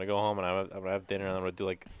tonight? I'm gonna go home and I'm gonna have dinner and I'm gonna do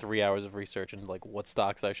like 3 hours of research into like what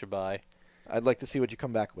stocks I should buy. I'd like to see what you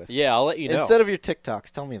come back with. Yeah, I'll let you know. Instead of your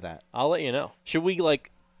TikToks, tell me that. I'll let you know. Should we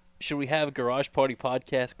have Garage Party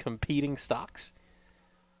Podcast competing stocks?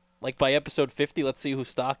 Like by episode 50, let's see whose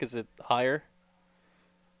stock is it higher.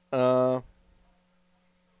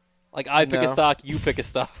 Like I pick a No. stock, you pick a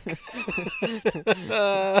stock.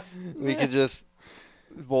 We could just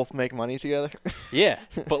both make money together. Yeah,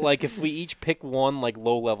 but like if we each pick one like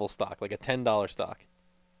low level stock, like a $10 stock,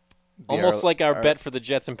 almost like our bet for the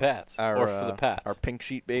Jets and Pats, or for the Pats. Our pink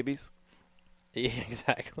sheet babies. Yeah,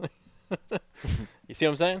 exactly. You see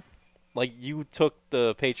what I'm saying? Like, you took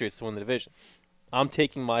the Patriots to win the division. I'm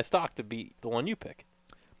taking my stock to beat the one you pick.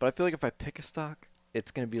 But I feel like if I pick a stock,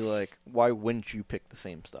 it's going to be like, why wouldn't you pick the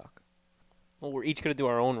same stock? Well, we're each going to do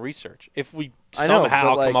our own research. If we I know,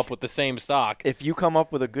 somehow but, come like, up with the same stock, If you come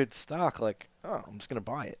up with a good stock, like, oh, I'm just going to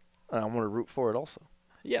buy it. And I want to root for it also.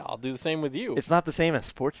 yeah, I'll do the same with you. It's not the same as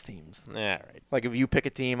sports teams. Yeah, right. Like, if you pick a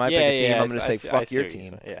team, I Yeah, pick a team, yeah, I'm going to say, I fuck see your what you're team.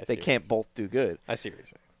 saying. Yeah, I see They what can't you're both do good. I see what you're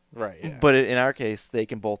saying. Right, yeah. But in our case, they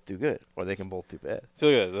can both do good, or they can both do bad. So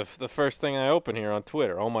yeah, the first thing I open here on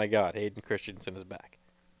Twitter, oh my God, Hayden Christensen is back.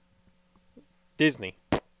 Disney,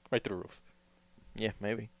 right through the roof. Yeah,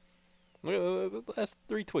 maybe. Look at the last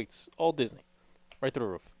 3 tweets, all Disney, right through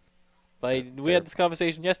the roof. Like, we had this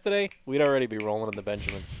conversation yesterday, we'd already be rolling in the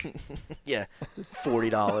Benjamins. Yeah,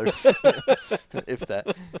 $40, if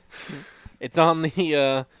that. It's on the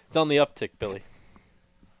uptick, Billy.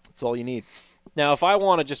 That's all you need. Now, if I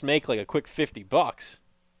want to just make like a quick $50,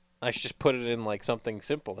 I should just put it in like something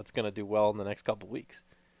simple that's going to do well in the next couple weeks.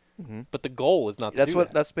 Mm-hmm. But the goal is not to do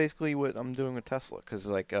that. That's basically what I'm doing with Tesla, because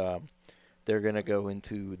like they're gonna go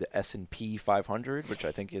into the S&P 500, which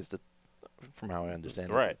I think is from how I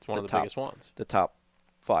understand it, Right, it's one of the biggest ones. The top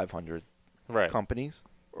 500 Right. companies.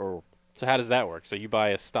 Or So how does that work? So you buy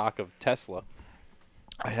a stock of Tesla.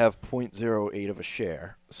 I have 0.08 of a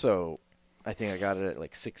share, so I think I got it at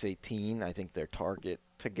like 618. I think their target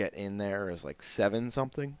to get in there is like 7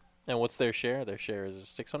 something. And what's their share? Their share is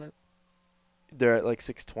 600? They're at like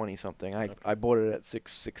 620 something. Okay. I bought it at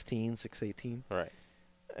 616, 618. Right.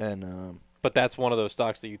 And But that's one of those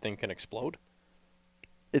stocks that you think can explode?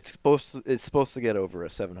 it's supposed to get over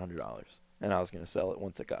 $700, and I was going to sell it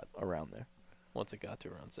once it got around there. Once it got to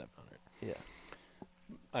around 700. Yeah.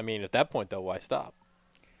 I mean, at that point, though, why stop?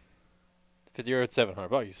 If you're at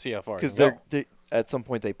 $700, you see how far it Because can go. they at some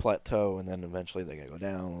point they plateau, and then eventually they gotta go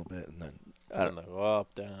down a little bit, and then And they go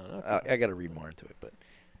up, down. Okay. I got to read more into it. But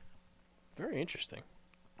Very interesting.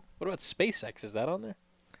 What about SpaceX? Is that on there?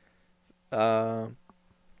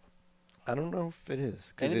 I don't know if it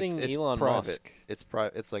is. 'Cause Anything it's Elon private. Musk. It's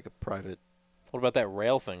It's like a private. What about that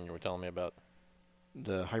rail thing you were telling me about?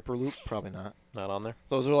 The Hyperloop, probably not. Not on there?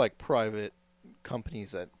 Those are like private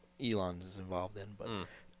companies that Elon is involved in. But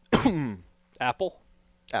Apple?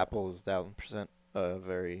 Apple is 1,000% a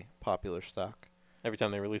very popular stock. Every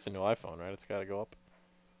time they release a new iPhone, right? It's got to go up.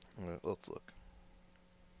 Let's look.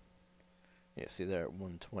 Yeah, see, they're at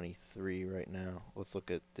 123 right now. Let's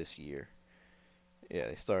look at this year. Yeah,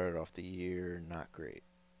 they started off the year not great.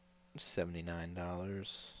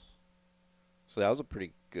 $79. So that was a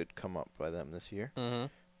pretty good come up by them this year. Mm-hmm.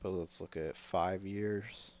 But let's look at 5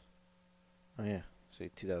 years. Oh yeah, see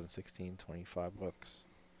 2016, $25.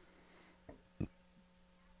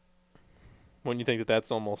 Wouldn't you think that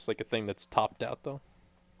that's almost like a thing that's topped out, though?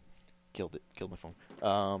 Killed it. Killed my phone.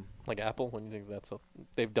 Like Apple? Wouldn't you think that's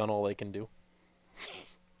they've done all they can do?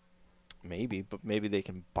 Maybe, but maybe they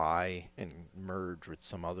can buy and merge with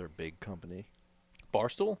some other big company.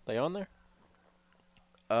 Barstool? They on there?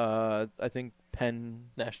 I think Penn.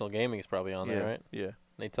 National Gaming is probably on there, right? Yeah.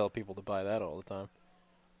 They tell people to buy that all the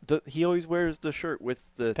time. He always wears the shirt with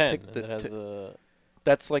the Penn. tick. It has the...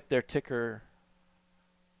 That's like their ticker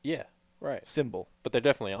Yeah, right. symbol. But they're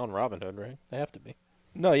definitely on Robinhood, right? They have to be.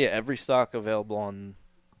 No, yeah, every stock available on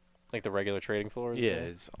Like the regular trading floors?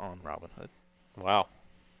 is on Robinhood. Wow.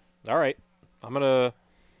 All right. I'm gonna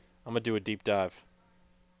do a deep dive.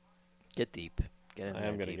 Get deep. Get in I there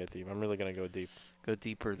am gonna deep. get deep. I'm really gonna go deep. Go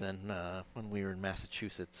deeper than when we were in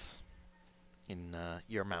Massachusetts. In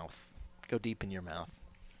your mouth. Go deep in your mouth.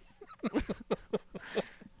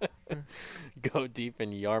 Go deep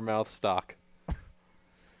in Yarmouth stock.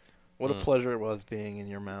 What a pleasure it was being in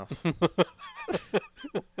your mouth.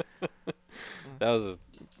 That was a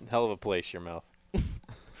hell of a place, your mouth.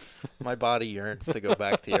 My body yearns to go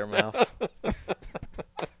back to your mouth.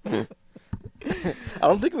 I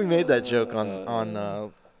don't think we made that joke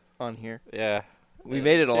on here. Yeah. We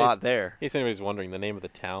made it a lot there. In case anybody's wondering, the name of the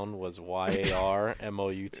town was Yarmouth.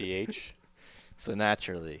 So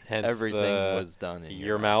naturally, Hence everything the was done in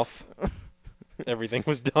your mouth. Everything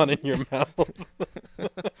was done in your mouth.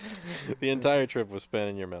 The entire trip was spent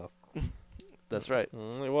in your mouth. That's right.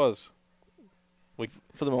 It was.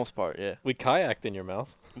 For the most part, yeah. We kayaked in your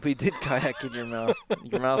mouth. We did kayak in your mouth.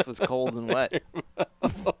 Your mouth was cold and wet.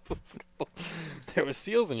 There was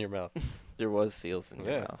seals in your mouth. There was seals in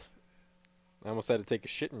your Yeah. mouth. I almost had to take a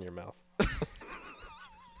shit in your mouth.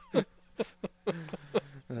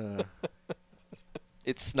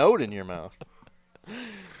 It snowed in your mouth.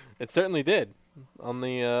 It certainly did on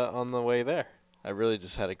the way there. I really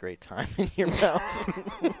just had a great time in your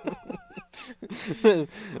mouth.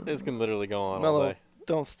 This can literally go on all Mello, day.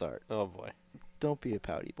 don't start. Oh boy. Don't be a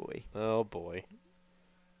pouty boy. Oh boy.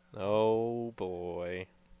 Oh boy.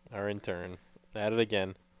 Our intern. At it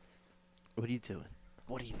again. What are you doing?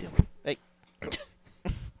 What are you doing? Hey,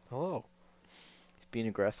 Hello. he's being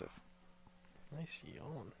aggressive. Nice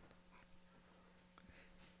yawn.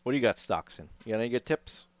 What do you got stocks in? You got any good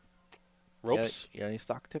tips? Ropes. You got any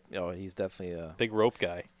stock tip? Oh, he's definitely Big rope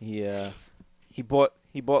guy. he bought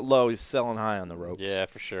low. He's selling high on the ropes. Yeah,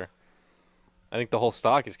 for sure. I think the whole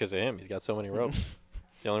stock is because of him. He's got so many ropes.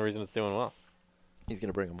 It's the only reason it's doing well. He's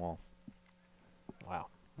gonna bring them all. Wow.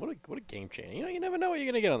 What a game changer. You know, you never know what you're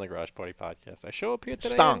going to get on the Garage Party Podcast. I show up here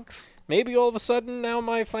today. Stonks. Maybe all of a sudden now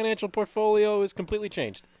my financial portfolio is completely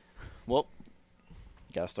changed. Well,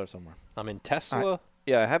 you gotta start somewhere. I'm in Tesla.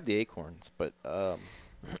 Yeah, I have the acorns, but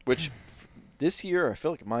which this year I feel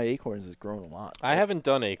like my acorns has grown a lot. I haven't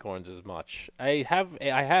done acorns as much. I have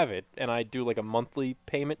it, and I do like a monthly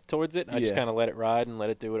payment towards it. I just Yeah. kind of let it ride and let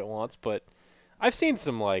it do what it wants. But I've seen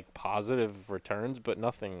some like positive returns, but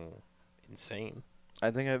nothing insane. I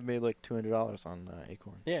think I've made like $200 on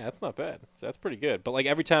acorns. Yeah, that's not bad. So that's pretty good. But like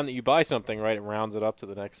every time that you buy something, right, it rounds it up to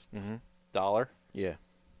the next Mm-hmm. dollar. Yeah.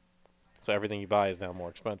 So everything you buy is now more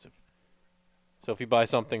expensive. So if you buy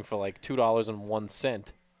something for like $2.01,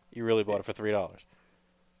 you really bought it for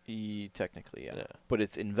 $3. Technically, yeah. Yeah. But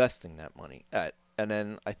it's investing that money and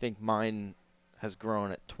then I think mine has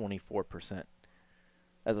grown at 24%,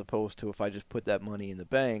 as opposed to if I just put that money in the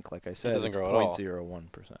bank, like I said, doesn't it's grow at all. 0.01%.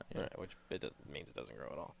 Yeah. Right, which means it doesn't grow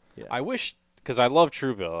at all. Yeah. I wish, because I love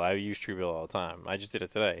Truebill. I use Truebill all the time. I just did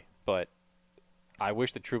it today. But I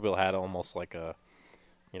wish that Truebill had almost like a,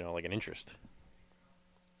 like an interest.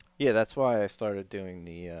 Yeah, that's why I started doing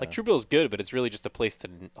the Like Truebill is good, but it's really just a place to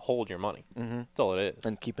hold your money. mm-hmm. That's all it is.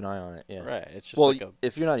 and keep an eye on it. Yeah. Right. It's just Well, like a.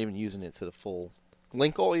 if you're not even using it to the full,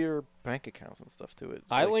 link all your bank accounts and stuff to it. It's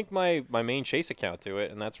I like- link my main Chase account to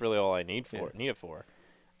it, and that's really all I need it for.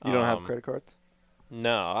 You don't have credit cards?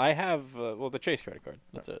 No, I have the Chase credit card.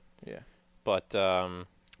 That's it. Yeah. But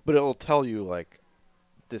But it'll tell you like,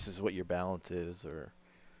 this is what your balance is, or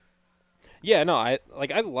yeah, no, I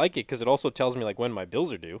like it because it also tells me like when my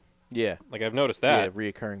bills are due. yeah, Like I've noticed yeah, that.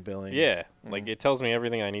 reoccurring billing. Yeah, Mhm. like it tells me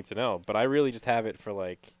everything I need to know. But I really just have it for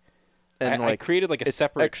like. and I like created like a it's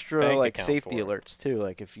separate extra bank like account safety for it. alerts too.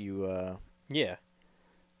 Like if you Yeah,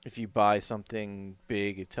 buy something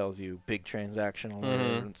big, it tells you big transaction alert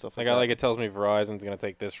Mhm. and stuff like like that. it tells me Verizon's gonna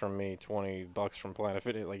take this from me, $20 from Planet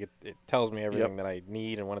Fit. Like it tells me everything that I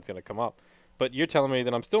need and when it's gonna come up. But you're telling me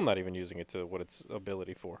that I'm still not even using it to what its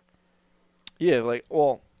ability for. Yeah, like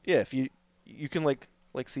if you can like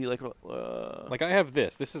see like Like I have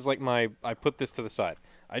this. This is like I put this to the side.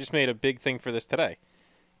 I just made a big thing for this today,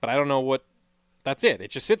 but I don't know what. That's it. It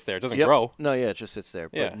just sits there. It doesn't grow. No, yeah, it just sits there.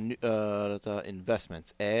 Yeah. But the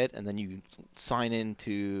investments, add, and then you sign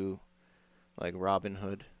into like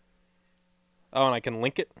Robinhood Oh, and I can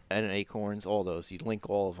link it. and Acorns, all those. You link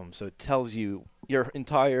all of them, so it tells you your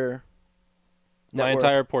entire net My worth,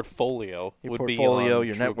 entire portfolio your would portfolio, be on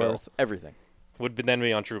your net Truebill. worth, everything. Would then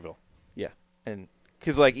be on Truebill. Yeah, and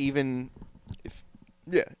because like even if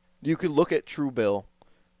you could look at Truebill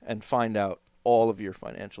and find out all of your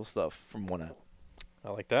financial stuff from one app. I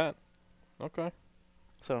like that. Okay.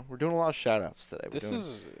 So we're doing a lot of shout outs today. This doing,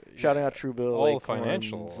 is shouting out Truebill, all Acorns,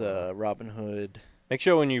 financial. Robinhood. Make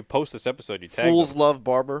sure when you post this episode, you tag Fools them. Love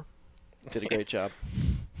Barber did a great job,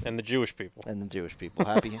 And the Jewish people. and the Jewish people.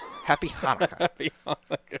 Happy Hanukkah. Happy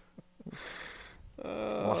Hanukkah.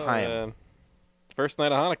 Oh, L'chaim. man. First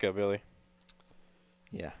night of Hanukkah, Billy.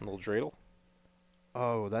 Yeah. A little dreidel.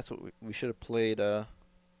 Oh, that's what we should have played.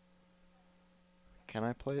 Can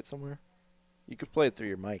I play it somewhere? You could play it through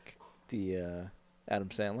your mic. The Adam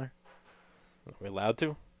Sandler. Are we allowed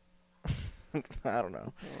to? I don't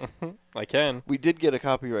know. I can. We did get a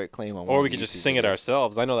copyright claim on. one Or of we the could just YouTube sing it videos.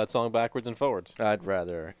 ourselves. I know that song backwards and forwards. I'd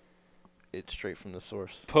rather it straight from the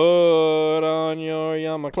source. Put on your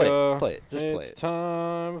yarmulke. Play it. Just play It's it.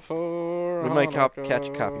 time for We might catch a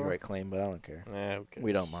Hanukkah. copyright claim, but I don't care. Nah, who cares?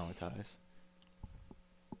 We don't monetize.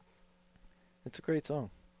 It's a great song.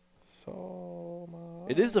 So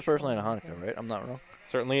much It is the first night of Hanukkah, right? I'm not wrong.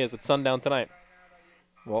 Certainly is. It's sundown tonight.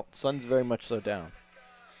 Well, sun's very much so down.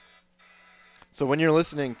 So when you're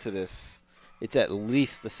listening to this, it's at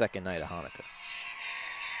least the second night of Hanukkah.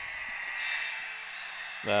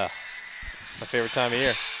 My favorite time of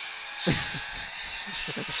year.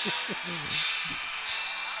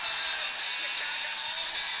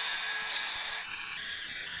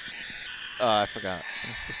 I forgot.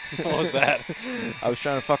 What was that? I was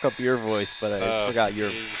trying to fuck up your voice, but I forgot the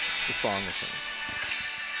song was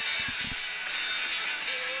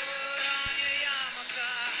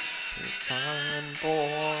time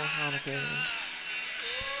for Hanukkah.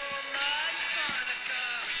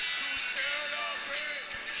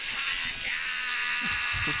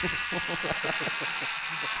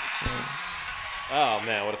 Oh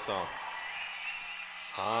man, what a song!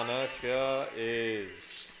 Hanukkah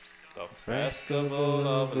is the festival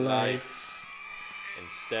of lights.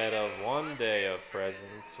 Instead of one day of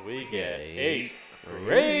presents, we get 8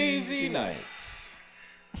 crazy nights.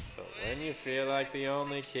 But when you feel like the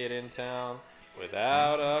only kid in town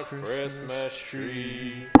without a Christmas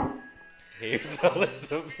tree, here's a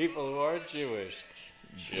list of people who are Jewish,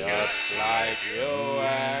 just like you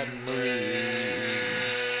and me.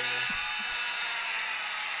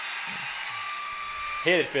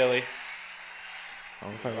 Hit it, Billy. I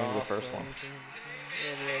don't know if I remember the first one.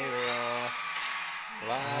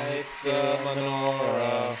 Lights the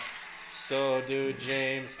menorah. So do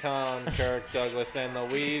James Caan, Kirk Douglas, and the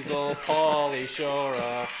Weasel, Pauly Shore.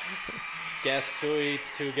 Guess who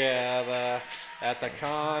eats together at the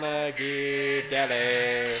Carnegie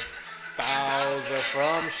Deli? Bowser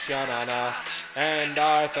from Shanana and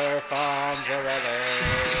Arthur Fonzarelli.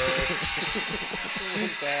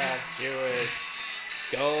 Sound Jewish.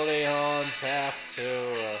 Goldie Hawns have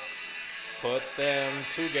to put them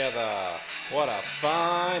together. What a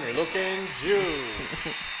fine-looking Jew.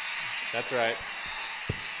 That's right.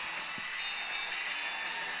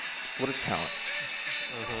 What a talent.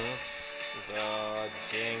 The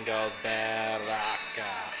jingle bell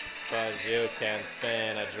rocker, 'cause you can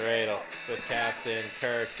spin a dreidel with Captain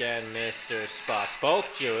Kirk and Mr. Spock,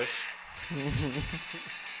 both Jewish.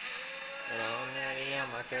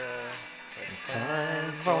 It's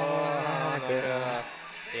time for Hanukkah.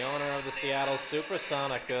 The owner of the Seattle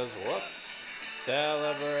Supersonicas, whoops,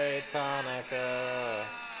 celebrates Hanukkah.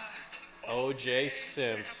 O.J.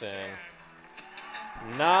 Simpson,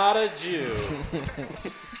 not a Jew,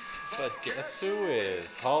 but guess who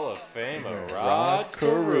is? Hall of Famer Rod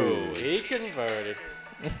Carew. He converted.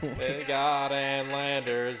 They got Ann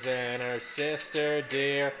Landers and her sister,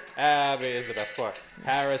 dear Abby, is the best part.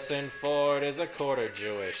 Harrison Ford is a quarter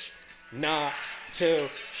Jewish. Not too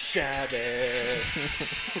shabby.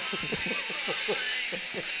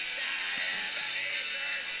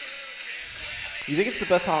 You think it's the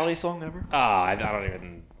best holiday song ever? I don't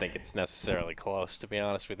even think it's necessarily close, to be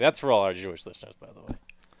honest with you. That's for all our Jewish listeners, by the way.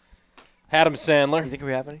 Adam Sandler. You think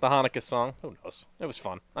we have any? The Hanukkah song. Who knows? It was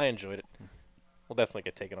fun. I enjoyed it. We'll definitely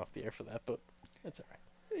get taken off the air for that, but it's all right.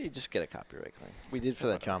 You just get a copyright claim. We did for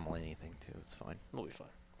that John Mulaney thing, too. It's fine. We'll be fine.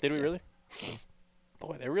 Did we really?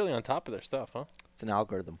 Boy, they're really on top of their stuff, huh? It's an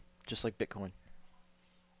algorithm, just like Bitcoin.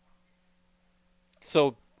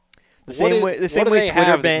 So, The same way Twitter have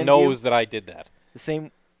that banned knows you. that I did that? The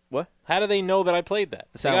same. What? How do they know that I played that?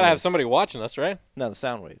 The They sound gotta have waves. somebody watching us, right? No, the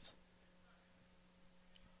sound waves.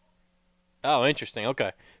 Oh, interesting.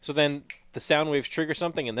 Okay. So then the sound waves trigger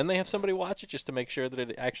something, and then they have somebody watch it just to make sure that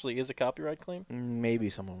it actually is a copyright claim? Maybe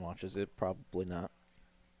someone watches it. Probably not.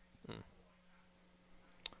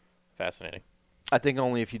 Fascinating. I think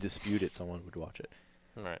only if you dispute it, someone would watch it.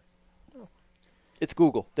 All right. It's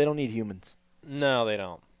Google. They don't need humans. No, they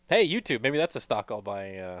don't. Hey, YouTube. Maybe that's a stock I'll buy.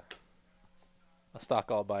 A stock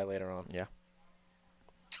I'll buy later on. Yeah.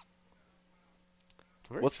 I'm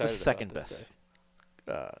very What's the excited second about this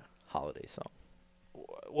best day. holiday song?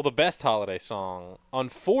 Well, the best holiday song,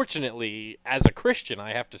 unfortunately, as a Christian,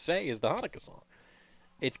 I have to say, is the Hanukkah song.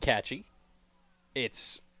 It's catchy.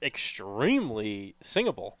 It's extremely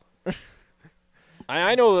singable.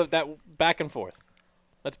 I know that back and forth.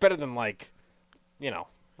 That's better than,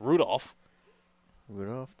 Rudolph.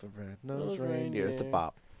 Rudolph the Red-Nosed Reindeer. It's a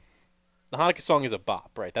bop. The Hanukkah song is a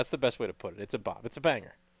bop, right? That's the best way to put it. It's a bop. It's a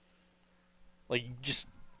banger. Like,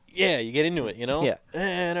 you get into it, you know? Yeah.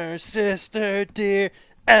 And her sister, dear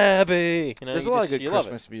Abby. You know, There's a lot of good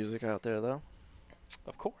Christmas music out there, though.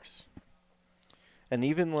 Of course. And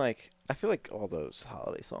even, I feel like all those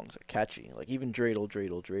holiday songs are catchy. Like, even Dreidel,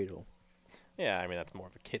 Dreidel, Dreidel. Yeah, I mean, that's more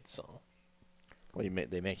of a kid's song. Well,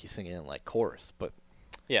 they make you sing it in, chorus, but...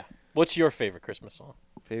 Yeah. What's your favorite Christmas song?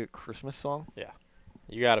 Favorite Christmas song? Yeah.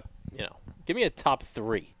 You got to, give me a top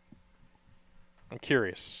 3. I'm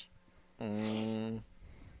curious.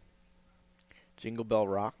 Jingle Bell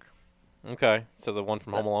Rock. Okay. So the one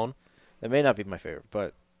from Home Alone? That may not be my favorite,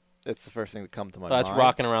 but it's the first thing that comes to my mind. That's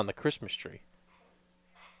Rocking Around the Christmas Tree.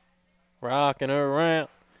 Rocking around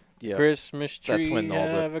Yeah. Christmas tree. That's when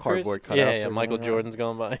all the cardboard cutouts Yeah, are Michael going around. Jordan's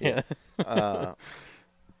going by. Yeah.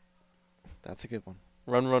 That's a good one.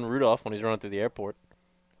 Run, Run, Rudolph when he's running through the airport.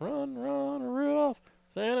 Run, run, Rudolph.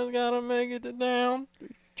 Santa's got to make it to town.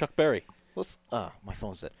 Chuck Berry. My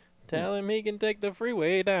phone's dead. Tell him he can take the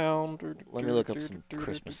freeway down. Let me look up some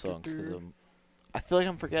Christmas songs because I feel like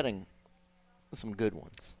I'm forgetting some good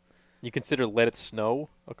ones. You consider "Let It Snow"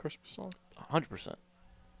 a Christmas song? 100%.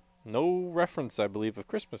 No reference, I believe, of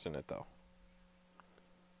Christmas in it, though.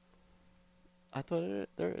 I thought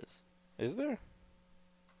there is. Is there?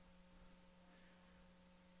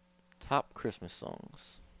 Top Christmas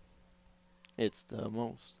songs. It's the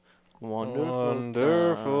most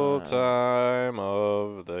wonderful time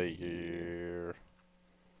of the year.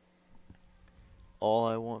 All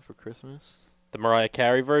I Want for Christmas. The Mariah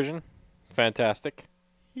Carey version, fantastic.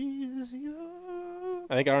 Is your...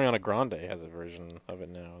 I think Ariana Grande has a version of it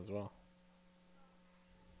now as well.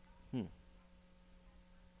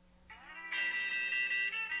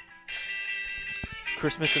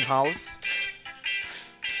 Christmas in Hollis.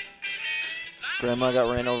 Grandma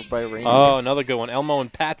got ran over by a reindeer. Oh, another good one. Elmo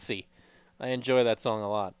and Patsy. I enjoy that song a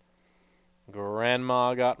lot.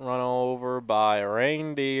 Grandma got run over by a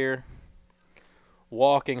reindeer.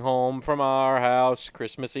 Walking home from our house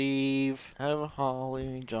Christmas Eve. Have a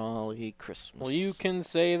holly jolly Christmas. Well, you can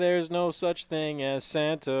say there's no such thing as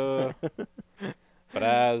Santa. But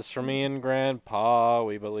as for me and Grandpa,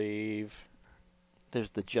 we believe.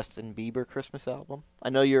 There's the Justin Bieber Christmas album. I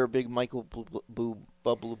know you're a big Michael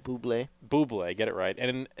Bublé. Bublé, get it right.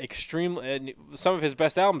 And some of his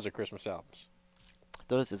best albums are Christmas albums.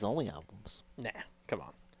 Those his only albums. Nah, come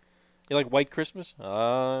on. You like White Christmas?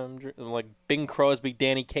 Like Bing Crosby,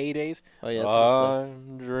 Danny Kaye days? Oh, yeah.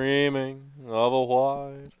 I'm dreaming of a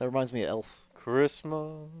white That reminds me of Elf.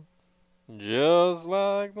 Christmas, just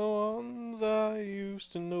like the ones I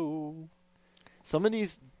used to know. Some of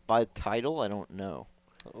these by title, I don't know.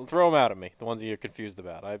 Throw them out at me, the ones that you're confused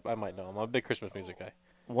about. I might know them. I'm a big Christmas music guy.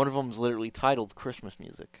 One of them's literally titled Christmas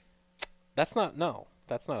Music. That's not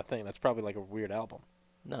a thing. That's probably like a weird album.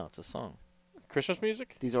 No, it's a song. Christmas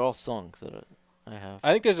music? These are all songs that I have.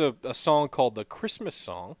 I think there's a song called the Christmas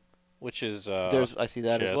Song, which is I see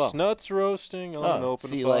that as well. Chestnuts roasting on an open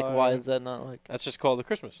see, fire. like, why is that not like... That's just called the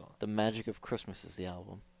Christmas song. The Magic of Christmas is the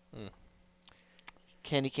album.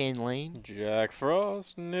 Candy Cane Lane. Jack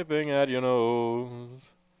Frost nipping at your nose.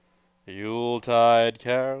 Yuletide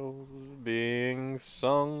carols being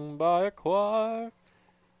sung by a choir.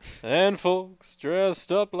 And folks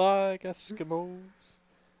dressed up like Eskimos.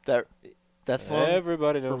 That song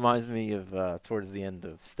Everybody knows. reminds me of towards the end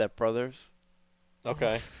of Step Brothers.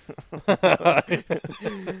 Okay.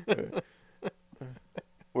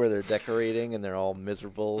 Where they're decorating and they're all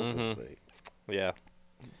miserable. Mhm. Yeah.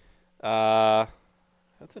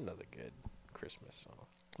 That's another good Christmas song.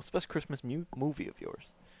 What's the best Christmas movie of yours?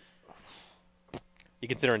 You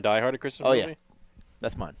considering Die Hard a Christmas Oh, movie? yeah.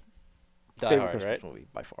 That's mine. Die Favorite Hard, Christmas right? movie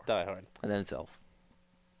by far. Die Hard. And then it's Elf.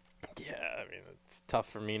 Yeah, I mean, it's tough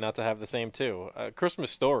for me not to have the same, too.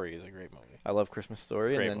 Christmas Story is a great movie. I love Christmas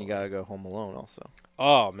Story, Great and then movie. you gotta go Home Alone also.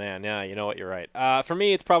 Oh, man, yeah, you know what, you're right. For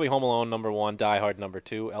me, it's probably Home Alone number 1, Die Hard number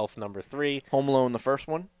 2, Elf number 3. Home Alone, the first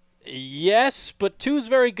one? Yes, but 2's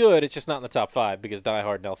very good. It's just not in the top 5 because Die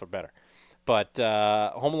Hard and Elf are better. But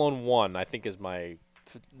Home Alone 1, I think, is my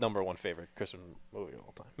number 1 favorite Christmas movie of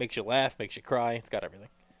all time. Makes you laugh, makes you cry. It's got everything.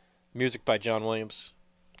 Music by John Williams,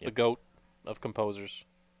 the GOAT of composers.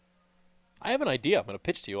 I have an idea I'm going to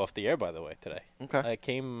pitch to you off the air, by the way, today. Okay.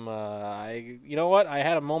 You know what? I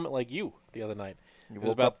had a moment like you the other night. It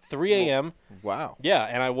was about 3 a.m. Wow. Yeah,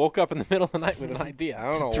 and I woke up in the middle of the night with an idea. I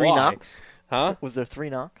don't know 3 why. knocks? Huh? Was there 3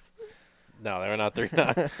 knocks? No, they were not 3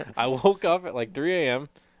 knocks. I woke up at like 3 a.m.,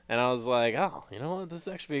 and I was like, oh, you know what? This is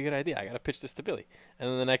actually a good idea. I got to pitch this to Billy. And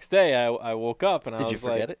then the next day, I woke up, and I was like... Did you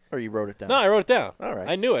forget it? Or you wrote it down? No, I wrote it down. All right.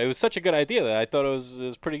 I knew it. It was such a good idea that I thought it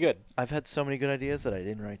was pretty good. I've had so many good ideas that I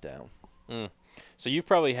didn't write down. So you've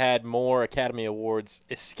probably had more Academy Awards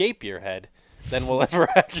escape your head than we'll ever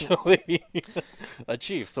actually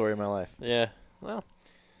achieve. Story of my life. Yeah. Well,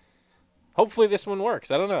 hopefully this one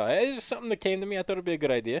works. I don't know. It's just something that came to me. I thought it'd be a good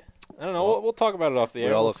idea. I don't know. Well, we'll talk about it off the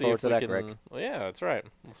air. we all We'll look see forward if to we that, can, Greg. Well, yeah, that's right.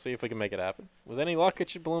 We'll see if we can make it happen. With any luck, it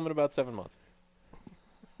should bloom in about 7 months.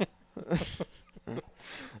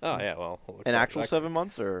 Oh, yeah, well. An actual 7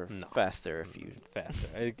 months or No. faster if you... Faster.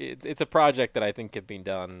 It's a project that I think could be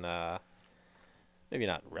done, maybe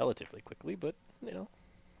not relatively quickly, but, you know,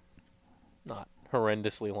 not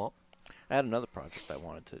horrendously long. I had another project I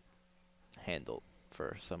wanted to handle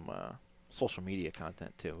for some social media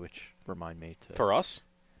content too, which remind me to... For us?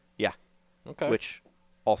 Yeah. Okay. Which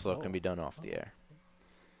also can be done off the air.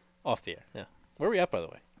 Off the air, yeah. Where are we at, by the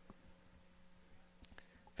way?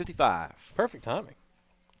 55. Perfect timing.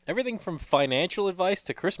 Everything from financial advice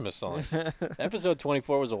to Christmas songs. Episode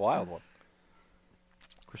 24 was a wild one.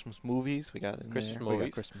 Christmas movies. We got in Christmas there. We movies.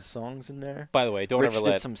 got Christmas songs in there. By the way, don't Rich ever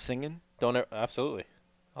did let some singing. absolutely.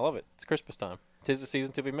 I love it. It's Christmas time. 'Tis the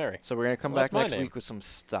season to be merry. So we're gonna come Well, back that's my next name. week with some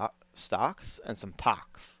stocks and some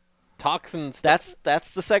talks. Talks and That's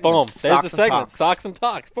the segment. boom. There's Stocks the and segment. talks. Stocks and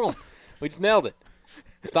talks. Boom. We just nailed it.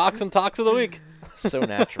 Stocks and talks of the week. So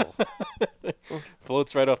natural.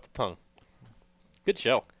 Floats right off the tongue. Good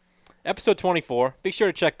show. Episode 24. Be sure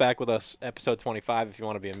to check back with us. Episode 25 if you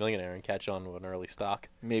want to be a millionaire and catch on with an early stock.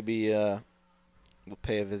 Maybe we'll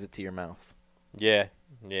pay a visit to your mouth. Yeah.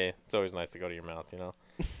 It's always nice to go to your mouth, you know.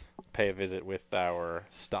 Pay a visit with our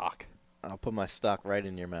stock. I'll put my stock right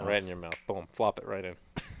in your mouth. Right in your mouth. Boom. Flop it right in.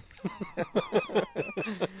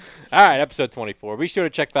 All right, episode 24. Be sure to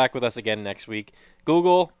check back with us again next week.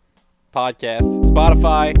 Google Podcast,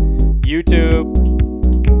 Spotify, YouTube,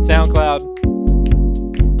 SoundCloud.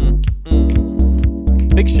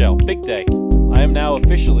 Big show, big day. I am now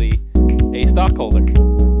officially a stockholder.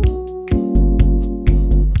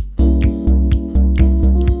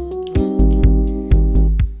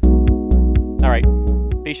 All right.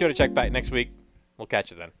 Be sure to check back next week. We'll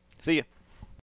catch you then. See ya.